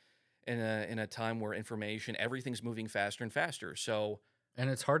live in a time where everything's moving faster and faster. And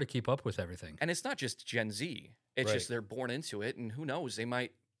it's hard to keep up with everything. And it's not just Gen Z. It's just they're born into it, and who knows, they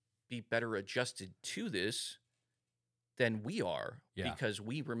might be better adjusted to this than we are, because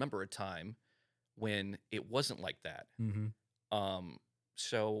we remember a time when it wasn't like that.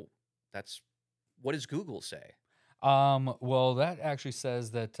 So that's, what does Google say? Well, that actually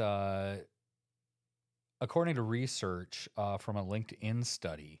says that according to research from a LinkedIn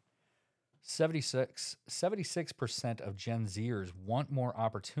study, 76% of Gen Zers want more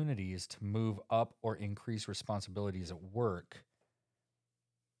opportunities to move up or increase responsibilities at work.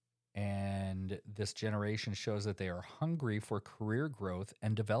 And this generation shows that they are hungry for career growth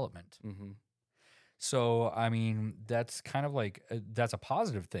and development. Mm-hmm. So, I mean, that's kind of like that's a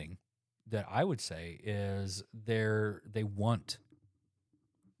positive thing that I would say is they want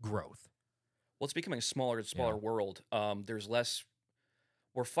growth. Well, it's becoming a smaller and smaller world. There's less.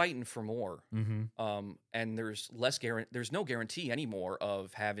 We're fighting for more, and there's less There's no guarantee anymore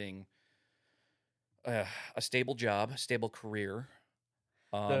of having a stable job, stable career,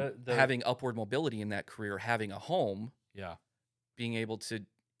 having upward mobility in that career, having a home, being able to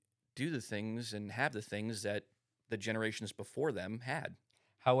do the things and have the things that the generations before them had.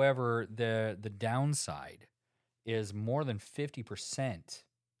 However, the downside is more than 50%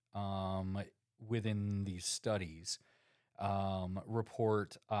 within these studies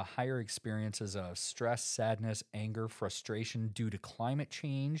report higher experiences of stress, sadness, anger, frustration due to climate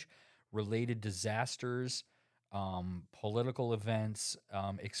change, related disasters, political events,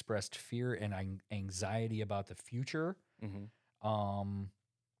 expressed fear and anxiety about the future.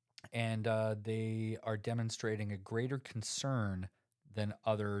 And they are demonstrating a greater concern than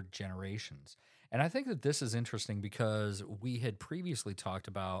other generations. And I think that this is interesting because we had previously talked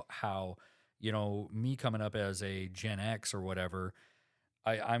about how, me coming up as a Gen X or whatever,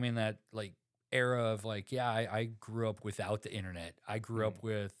 I'm in that like era of like, I grew up without the internet. I grew up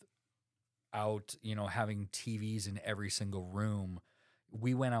without, having TVs in every single room.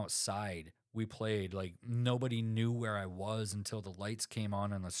 We went outside. We played. Like nobody knew where I was until the lights came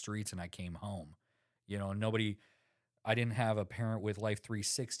on the streets and I came home. I didn't have a parent with Life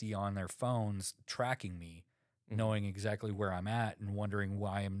 360 on their phones tracking me, knowing exactly where I'm at and wondering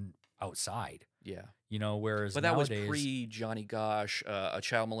why I'm outside. Yeah. Whereas but that nowadays, was pre Johnny Gosh, a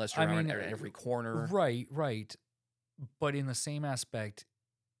child molester around every corner. Right. But in the same aspect,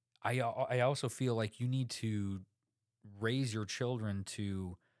 I also feel like you need to raise your children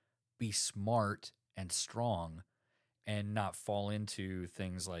to be smart and strong and not fall into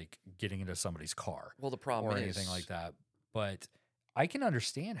things like getting into somebody's car. Well, the problem or anything like that. But I can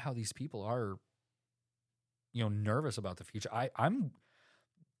understand how these people are, nervous about the future.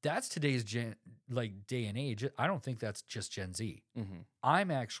 That's today's day and age. I don't think that's just Gen Z.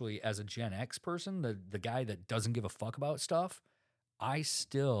 I'm actually, as a Gen X person, the guy that doesn't give a fuck about stuff, I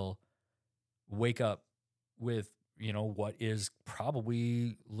still wake up with, what is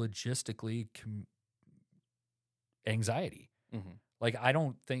probably logistically anxiety. Like, I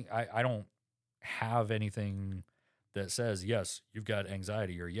don't think I don't have anything that says, yes, you've got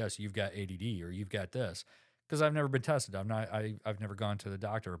anxiety, or yes, you've got ADD, or you've got this, because I've never been tested. I've never gone to the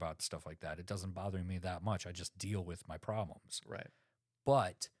doctor about stuff like that. It doesn't bother me that much. I just deal with my problems. Right.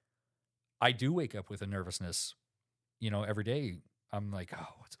 But I do wake up with a nervousness, every day. I'm like,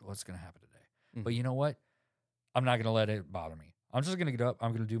 oh, what's going to happen today? But you know what? I'm not going to let it bother me. I'm just going to get up.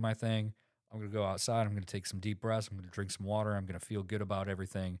 I'm going to do my thing. I'm going to go outside. I'm going to take some deep breaths. I'm going to drink some water. I'm going to feel good about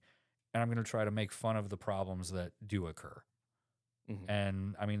everything. And I'm going to try to make fun of the problems that do occur.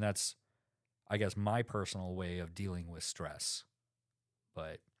 And I mean, that's, I guess, my personal way of dealing with stress.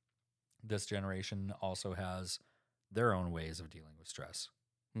 But this generation also has their own ways of dealing with stress.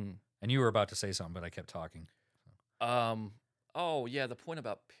 And you were about to say something, but I kept talking. Oh yeah, the point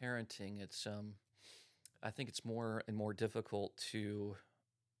about parenting, it's I think it's more and more difficult to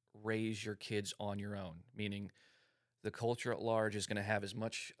raise your kids on your own, meaning the culture at large is going to have as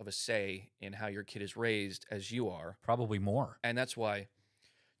much of a say in how your kid is raised as you are. Probably more. And that's why,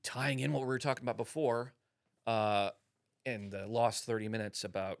 tying in what we were talking about before, in the lost 30 minutes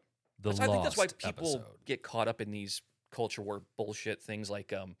about I think that's why people get caught up in these culture war bullshit things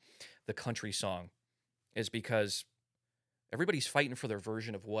like the country song, is because everybody's fighting for their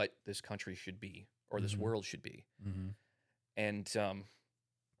version of what this country should be or this world should be. And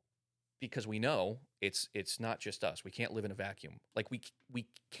because we know it's not just us. We can't live in a vacuum. Like we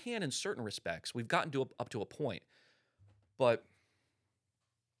can in certain respects. We've gotten to up to a point. But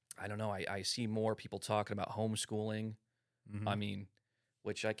I don't know. I see more people talking about homeschooling. I mean,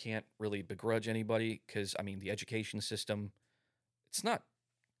 which I can't really begrudge anybody, because I mean the education system,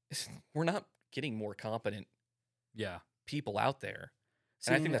 we're not getting more competent people out there.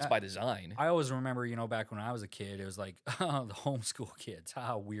 And I think that's by design. I always remember, back when I was a kid, it was like, oh, the homeschool kids,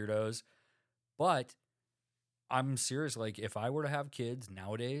 weirdos. But I'm serious. Like, if I were to have kids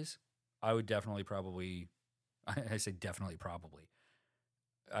nowadays, I would definitely probably, I say definitely probably,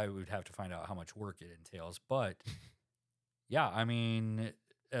 I would have to find out how much work it entails. But yeah, I mean,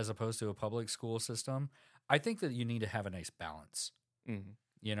 as opposed to a public school system, I think that you need to have a nice balance.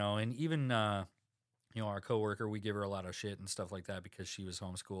 And even our coworker, we give her a lot of shit and stuff like that because she was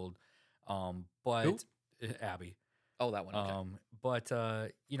homeschooled. But Who? Abby. Oh, that one. Okay. But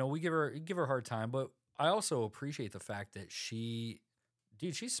we give her a hard time, but I also appreciate the fact that she's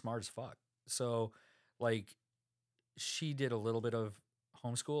smart as fuck. So like she did a little bit of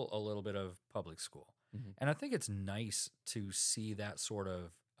homeschool, a little bit of public school. Mhm. And I think it's nice to see that sort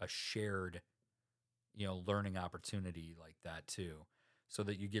of a shared, learning opportunity like that too, so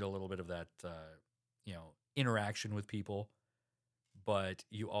that you get a little bit of that, interaction with people, but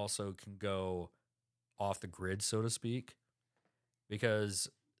you also can go off the grid, so to speak, because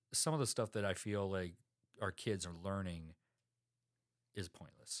some of the stuff that I feel like our kids are learning is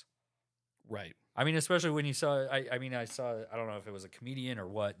pointless. Right. I mean, especially when you saw, I saw, I don't know if it was a comedian or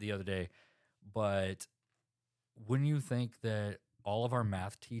what the other day, but wouldn't you think that all of our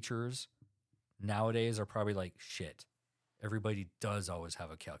math teachers nowadays are probably like, shit, everybody does always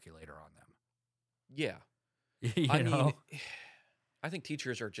have a calculator on them. Yeah. I mean, I think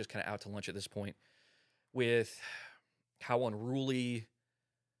teachers are just kind of out to lunch at this point with how unruly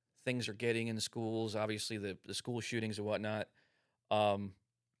things are getting in the schools. Obviously, the school shootings and whatnot.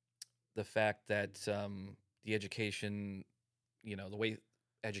 The fact that the education, the way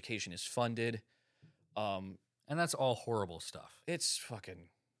education is funded. And that's all horrible stuff. It's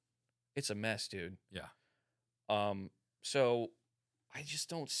a mess, dude. Yeah. So I just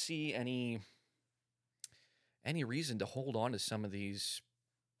don't see any reason to hold on to some of these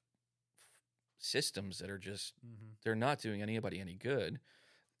systems that are just, they're not doing anybody any good.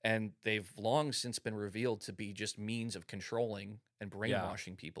 And they've long since been revealed to be just means of controlling and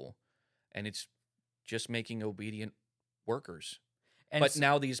brainwashing people. And it's just making obedient workers. And but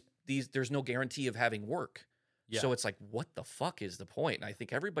now these there's no guarantee of having work. Yeah. So it's like, what the fuck is the point? And I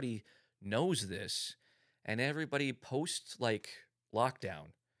think everybody knows this, and everybody posts like lockdown,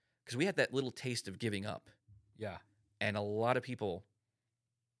 because we had that little taste of giving up. Yeah. And a lot of people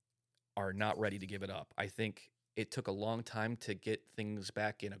are not ready to give it up. I think it took a long time to get things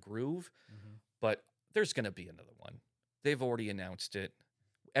back in a groove, but there's going to be another one. They've already announced it.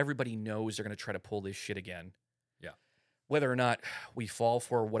 Everybody knows they're going to try to pull this shit again. Yeah. Whether or not we fall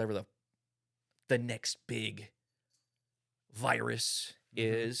for whatever the next big virus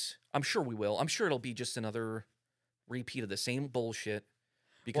is, I'm sure we will. I'm sure it'll be just another repeat of the same bullshit,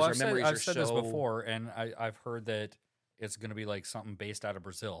 because our memories are so... I've said this before, and I've heard that it's going to be like something based out of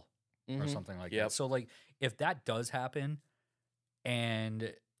Brazil or something like that. So like if that does happen,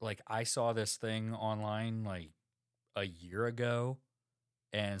 and like I saw this thing online like a year ago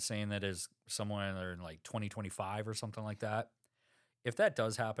and saying that is somewhere in like 2025 or something like that. If that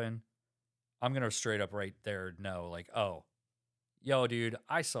does happen, I'm going to straight up right there know like, oh, yo, dude,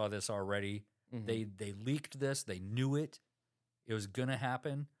 I saw this already. They leaked this. They knew it. It was going to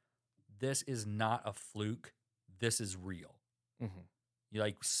happen. This is not a fluke. This is real.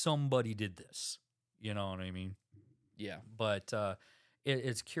 Like somebody did this. You know what I mean? Yeah. But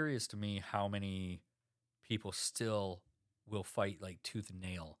it's curious to me how many people still will fight like tooth and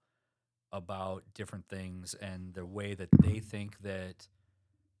nail about different things and the way that they think that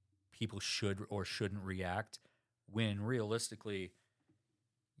people should or shouldn't react, when realistically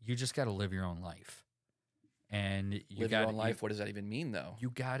you just got to live your own life. And you live your own life. What does that even mean, though? You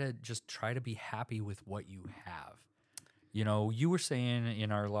got to just try to be happy with what you have. You were saying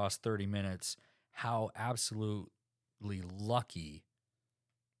in our last 30 minutes how absolutely lucky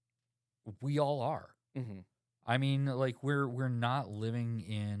we all are. I mean, like we're not living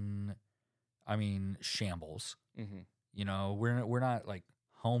in, shambles. We're not like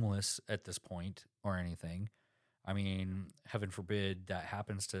homeless at this point or anything. I mean, heaven forbid that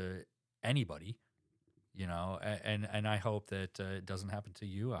happens to anybody. And I hope that it doesn't happen to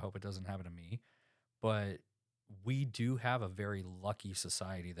you. I hope it doesn't happen to me. But we do have a very lucky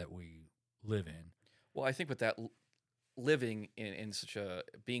society that we live in. Well, I think with that living in such a,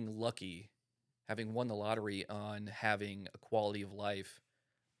 being lucky, having won the lottery on having a quality of life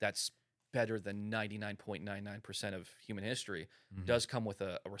that's better than 99.99% of human history, does come with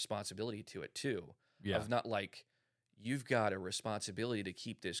a responsibility to it too. Yeah. Of not like, you've got a responsibility to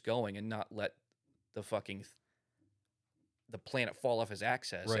keep this going and not let the planet fall off his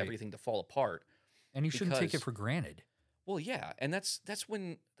axis, right. Everything to fall apart. And you shouldn't take it for granted. Well, yeah. And that's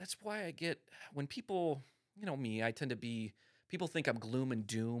why I get, when people, me, I tend to be, people think I'm gloom and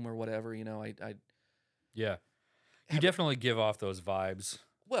doom or whatever, yeah. You definitely give off those vibes.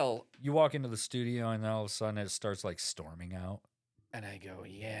 Well, you walk into the studio and then all of a sudden it starts like storming out. And I go,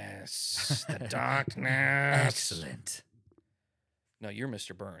 yes, the darkness. Excellent. No, you're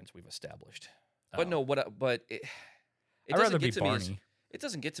Mr. Burns, we've established. But no, it I'd rather doesn't be get to Barney. me It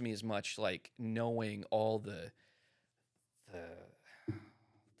doesn't get to me as much like knowing all the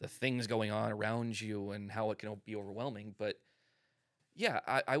things going on around you and how it can be overwhelming. But yeah,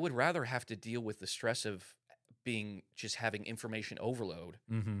 I would rather have to deal with the stress of just having information overload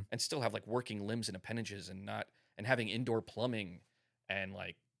and still have like working limbs and appendages and having indoor plumbing and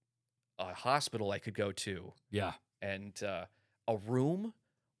like a hospital I could go to. Yeah. And a room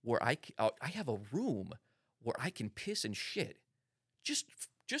where I have a room where I can piss and shit.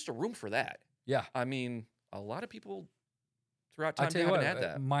 Just a room for that. Yeah. I mean, a lot of people throughout time I tell you haven't what, had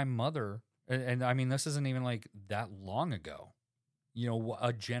that. my mother, and I mean, this isn't even like that long ago, you know,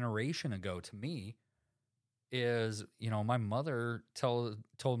 a generation ago to me is, you know, my mother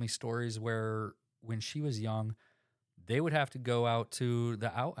told me stories where when she was young, they would have to go out to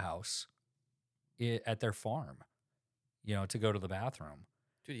the outhouse at their farm, you know, to go to the bathroom.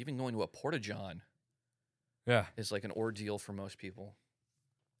 Dude, even going to a porta-john is like an ordeal for most people.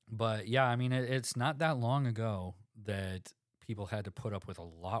 But yeah, I mean, it's not that long ago that people had to put up with a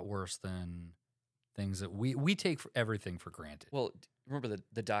lot worse than things that we take everything for granted. Well, remember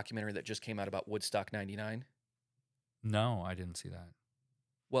the documentary that just came out about Woodstock 99? No, I didn't see that.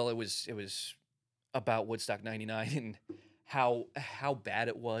 Well, it was about Woodstock 99 and how bad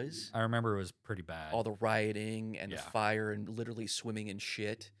it was. I remember it was pretty bad. All the rioting and the fire and literally swimming in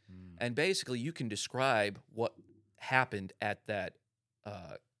shit. And basically you can describe what happened at that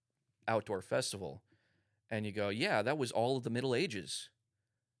outdoor festival. And you go, yeah, that was all of the Middle Ages.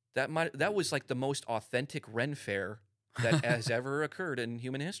 That was like the most authentic Ren Fair that has ever occurred in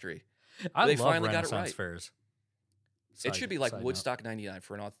human history. They love finally Renaissance got it right. Fairs. It should be like Woodstock 99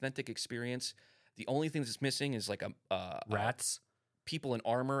 for an authentic experience. The only thing that's missing is like rats, people in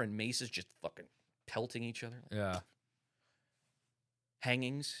armor and maces just fucking pelting each other. Yeah.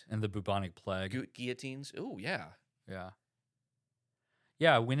 Hangings. And the bubonic plague. Guillotines. Oh, yeah. Yeah.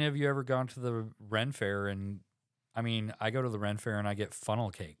 Yeah, when have you ever gone to the Ren Fair? And I mean, I go to the Ren Fair and I get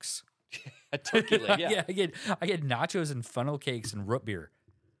funnel cakes. A turkey leg, yeah. I get nachos and funnel cakes and root beer.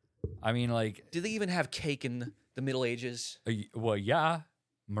 I mean, like, did they even have cake in the Middle Ages? Well, yeah.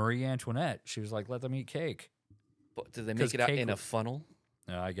 Marie Antoinette, she was like, let them eat cake. But did they make it out in a funnel?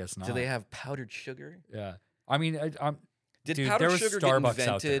 No, I guess not. Do they have powdered sugar? Yeah. I mean, did powdered sugar Starbucks get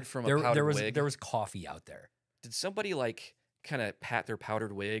invented from a powdered wig? There was coffee out there. Did somebody like kind of pat their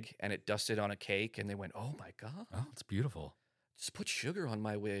powdered wig and it dusted on a cake and they went, oh my God. Oh, it's beautiful. Just put sugar on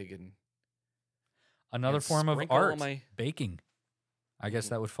my wig and another form of art, baking. I guess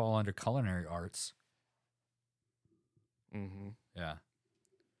that would fall under culinary arts. Mm-hmm. Yeah.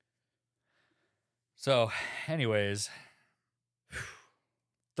 So, anyways,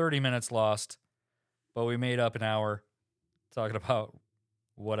 30 minutes lost, but we made up an hour talking about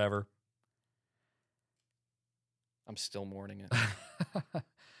whatever. I'm still mourning it.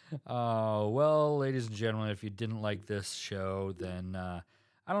 Well, ladies and gentlemen, if you didn't like this show, then I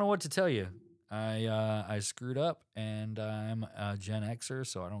don't know what to tell you. I screwed up, and I'm a Gen Xer,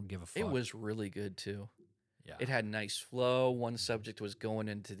 so I don't give a fuck. It was really good, too. Yeah. It had nice flow. One subject was going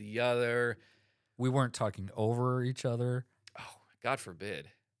into the other. We weren't talking over each other. Oh, God forbid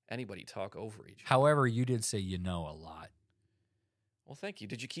anybody talk over each other. However, you did say a lot. Well, thank you.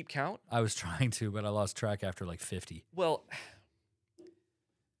 Did you keep count? I was trying to, but I lost track after like 50. Well,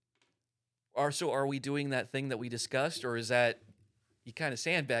 are we doing that thing that we discussed, or is that you kind of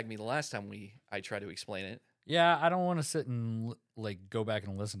sandbagged me the last time I tried to explain it? Yeah, I don't want to sit and like go back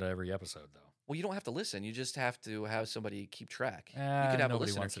and listen to every episode, though. Well, you don't have to listen. You just have to have somebody keep track. You could have a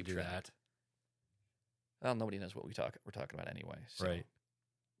listener wants keep to do track. that. Well, nobody knows what we're talking about anyway. So. Right.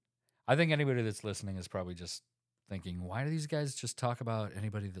 I think anybody that's listening is probably just thinking, why do these guys just talk about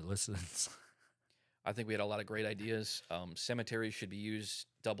anybody that listens? I think we had a lot of great ideas. Cemeteries should be used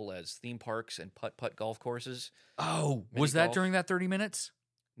double as theme parks and putt golf courses. Oh, was that during that 30 minutes?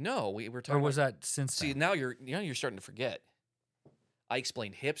 No, we were talking. Or was that since? See, now you're starting to forget. I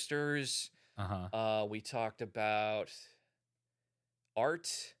explained hipsters. We talked about art.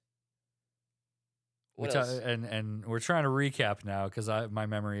 What else? And we're trying to recap now because my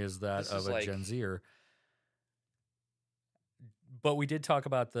memory is that of a Gen Zer. But we did talk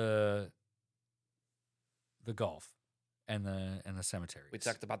about the golf and the cemetery. We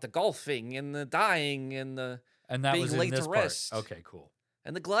talked about the golfing and the dying and that being was late in this to rest. Part. Okay, cool.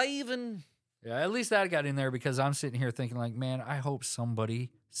 And the glaive and yeah, at least that got in there because I'm sitting here thinking like, man, I hope somebody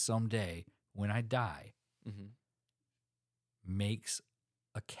someday when I die makes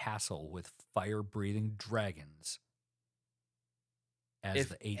a castle with fire-breathing dragons as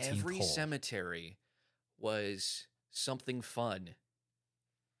the 18th hole. Every cemetery was something fun,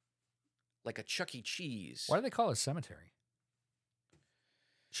 like a Chuck E. Cheese. Why do they call it a cemetery?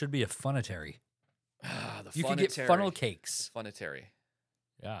 Should be a funetary. Ah, the You funetary. could get funnel cakes. Funetary.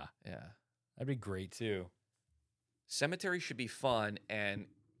 Yeah. Yeah. That'd be great, too. Cemetery should be fun, and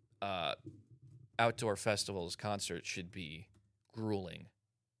outdoor festivals, concerts should be grueling,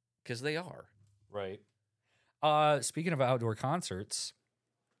 because they are. Right. Speaking of outdoor concerts,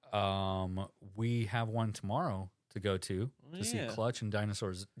 we have one tomorrow to go to see Clutch and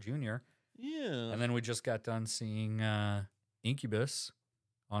Dinosaurs Jr. Yeah. And then we just got done seeing Incubus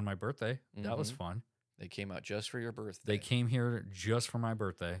on my birthday. That was fun. They came out just for your birthday. They came here just for my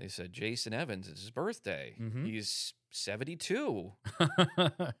birthday. They said, Jason Evans, it's his birthday. Mhm. He's 72.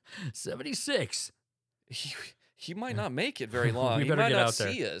 76. He might not make it very long. We He better might get not out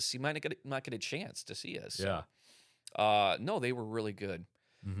there. see us. He might not get a chance to see us. Yeah. No, they were really good.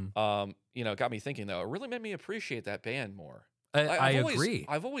 Mhm. It got me thinking, though. It really made me appreciate that band more. I agree.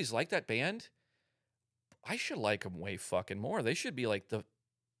 I've always liked that band. I should like them way fucking more. They should be like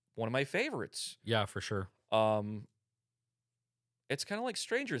one of my favorites. Yeah, for sure. It's kind of like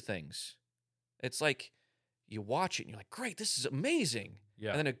Stranger Things. It's like you watch it and you're like, great, this is amazing. Yeah.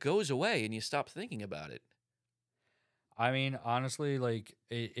 And then it goes away and you stop thinking about it. I mean, honestly, like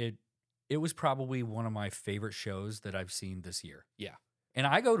it was probably one of my favorite shows that I've seen this year. Yeah. And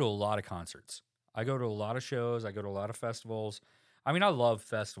I go to a lot of concerts. I go to a lot of shows. I go to a lot of festivals. I mean, I love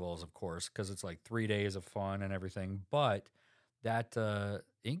festivals, of course, because it's like 3 days of fun and everything. But that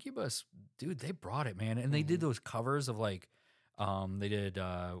Incubus, dude, they brought it, man. And they did those covers of like, they did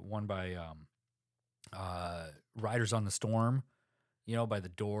one by Riders on the Storm, by the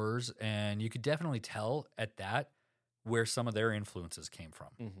Doors. And you could definitely tell at that where some of their influences came from.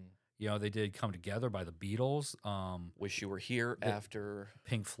 Mm-hmm. They did Come Together by the Beatles. Wish You Were Here after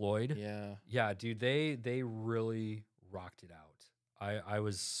Pink Floyd. Yeah. Yeah, dude, they really rocked it out. I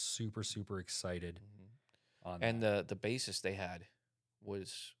was super, super excited on that. And the bassist they had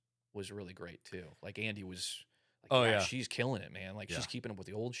was really great too. Like Andy was like, she's killing it, man. Like she's keeping up with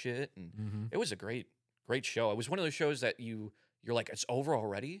the old shit, and it was a great show. It was one of those shows that you're like, it's over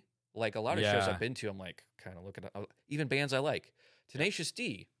already. Like a lot of shows I've been to, I'm like kind of looking at even bands I like. Tenacious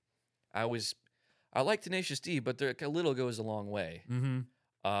D. I like Tenacious D, but a little goes a long way.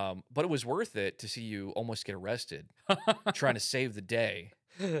 But it was worth it to see you almost get arrested trying to save the day.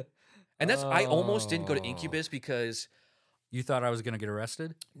 And I almost didn't go to Incubus because you thought I was going to get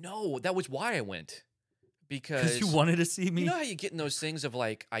arrested. No, that was why I went. Because you wanted to see me. You know how you get in those things of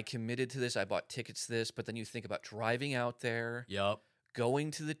like, I committed to this, I bought tickets to this, but then you think about driving out there,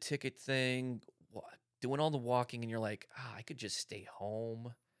 going to the ticket thing, doing all the walking, and you're like, I could just stay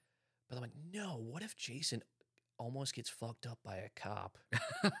home. But I'm like, no, what if Jason almost gets fucked up by a cop?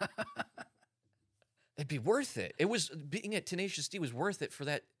 It'd be worth it. It was, being at Tenacious D was worth it for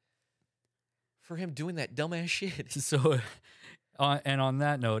him doing that dumbass shit. So, and on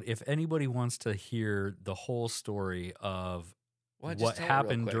that note, if anybody wants to hear the whole story of what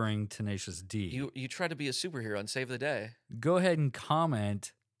happened during Tenacious D, you try to be a superhero and save the day. Go ahead and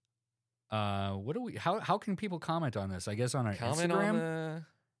comment. How can people comment on this? I guess on our Instagram, on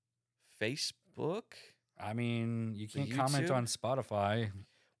Facebook. I mean, you can't comment on Spotify.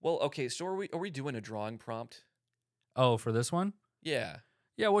 Well, okay. So are we doing a drawing prompt? Oh, for this one? Yeah.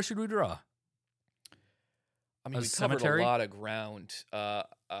 Yeah. What should we draw? I mean, we covered a lot of ground.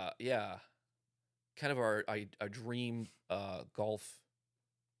 Yeah. Kind of our dream golf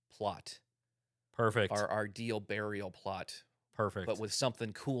plot. Perfect. Our deal burial plot. Perfect. But with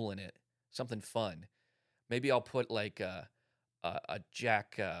something cool in it, something fun. Maybe I'll put like a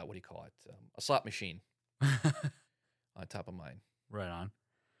jack. What do you call it? A slot machine on top of mine. Right on.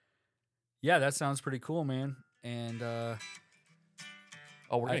 Yeah, that sounds pretty cool, man. And we're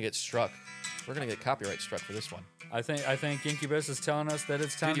gonna get struck. We're gonna get copyright struck for this one. I think Incubus is telling us that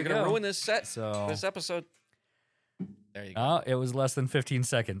it's time to go. You're gonna ruin this this episode. There you go. Oh, it was less than 15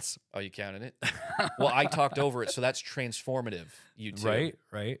 seconds. Oh, you counted it? Well, I talked over it, so that's transformative. You too.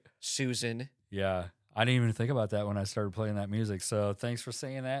 Right. Susan. Yeah. I didn't even think about that when I started playing that music. So thanks for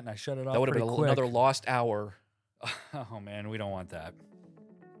saying that, and I shut it off. That would have been another lost hour. Oh man, we don't want that.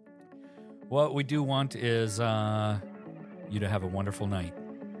 What we do want is you to have a wonderful night.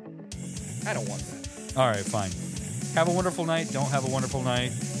 I don't want that. All right, fine. Have a wonderful night. Don't have a wonderful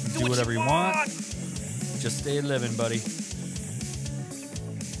night. Do whatever you want. Just stay living, buddy.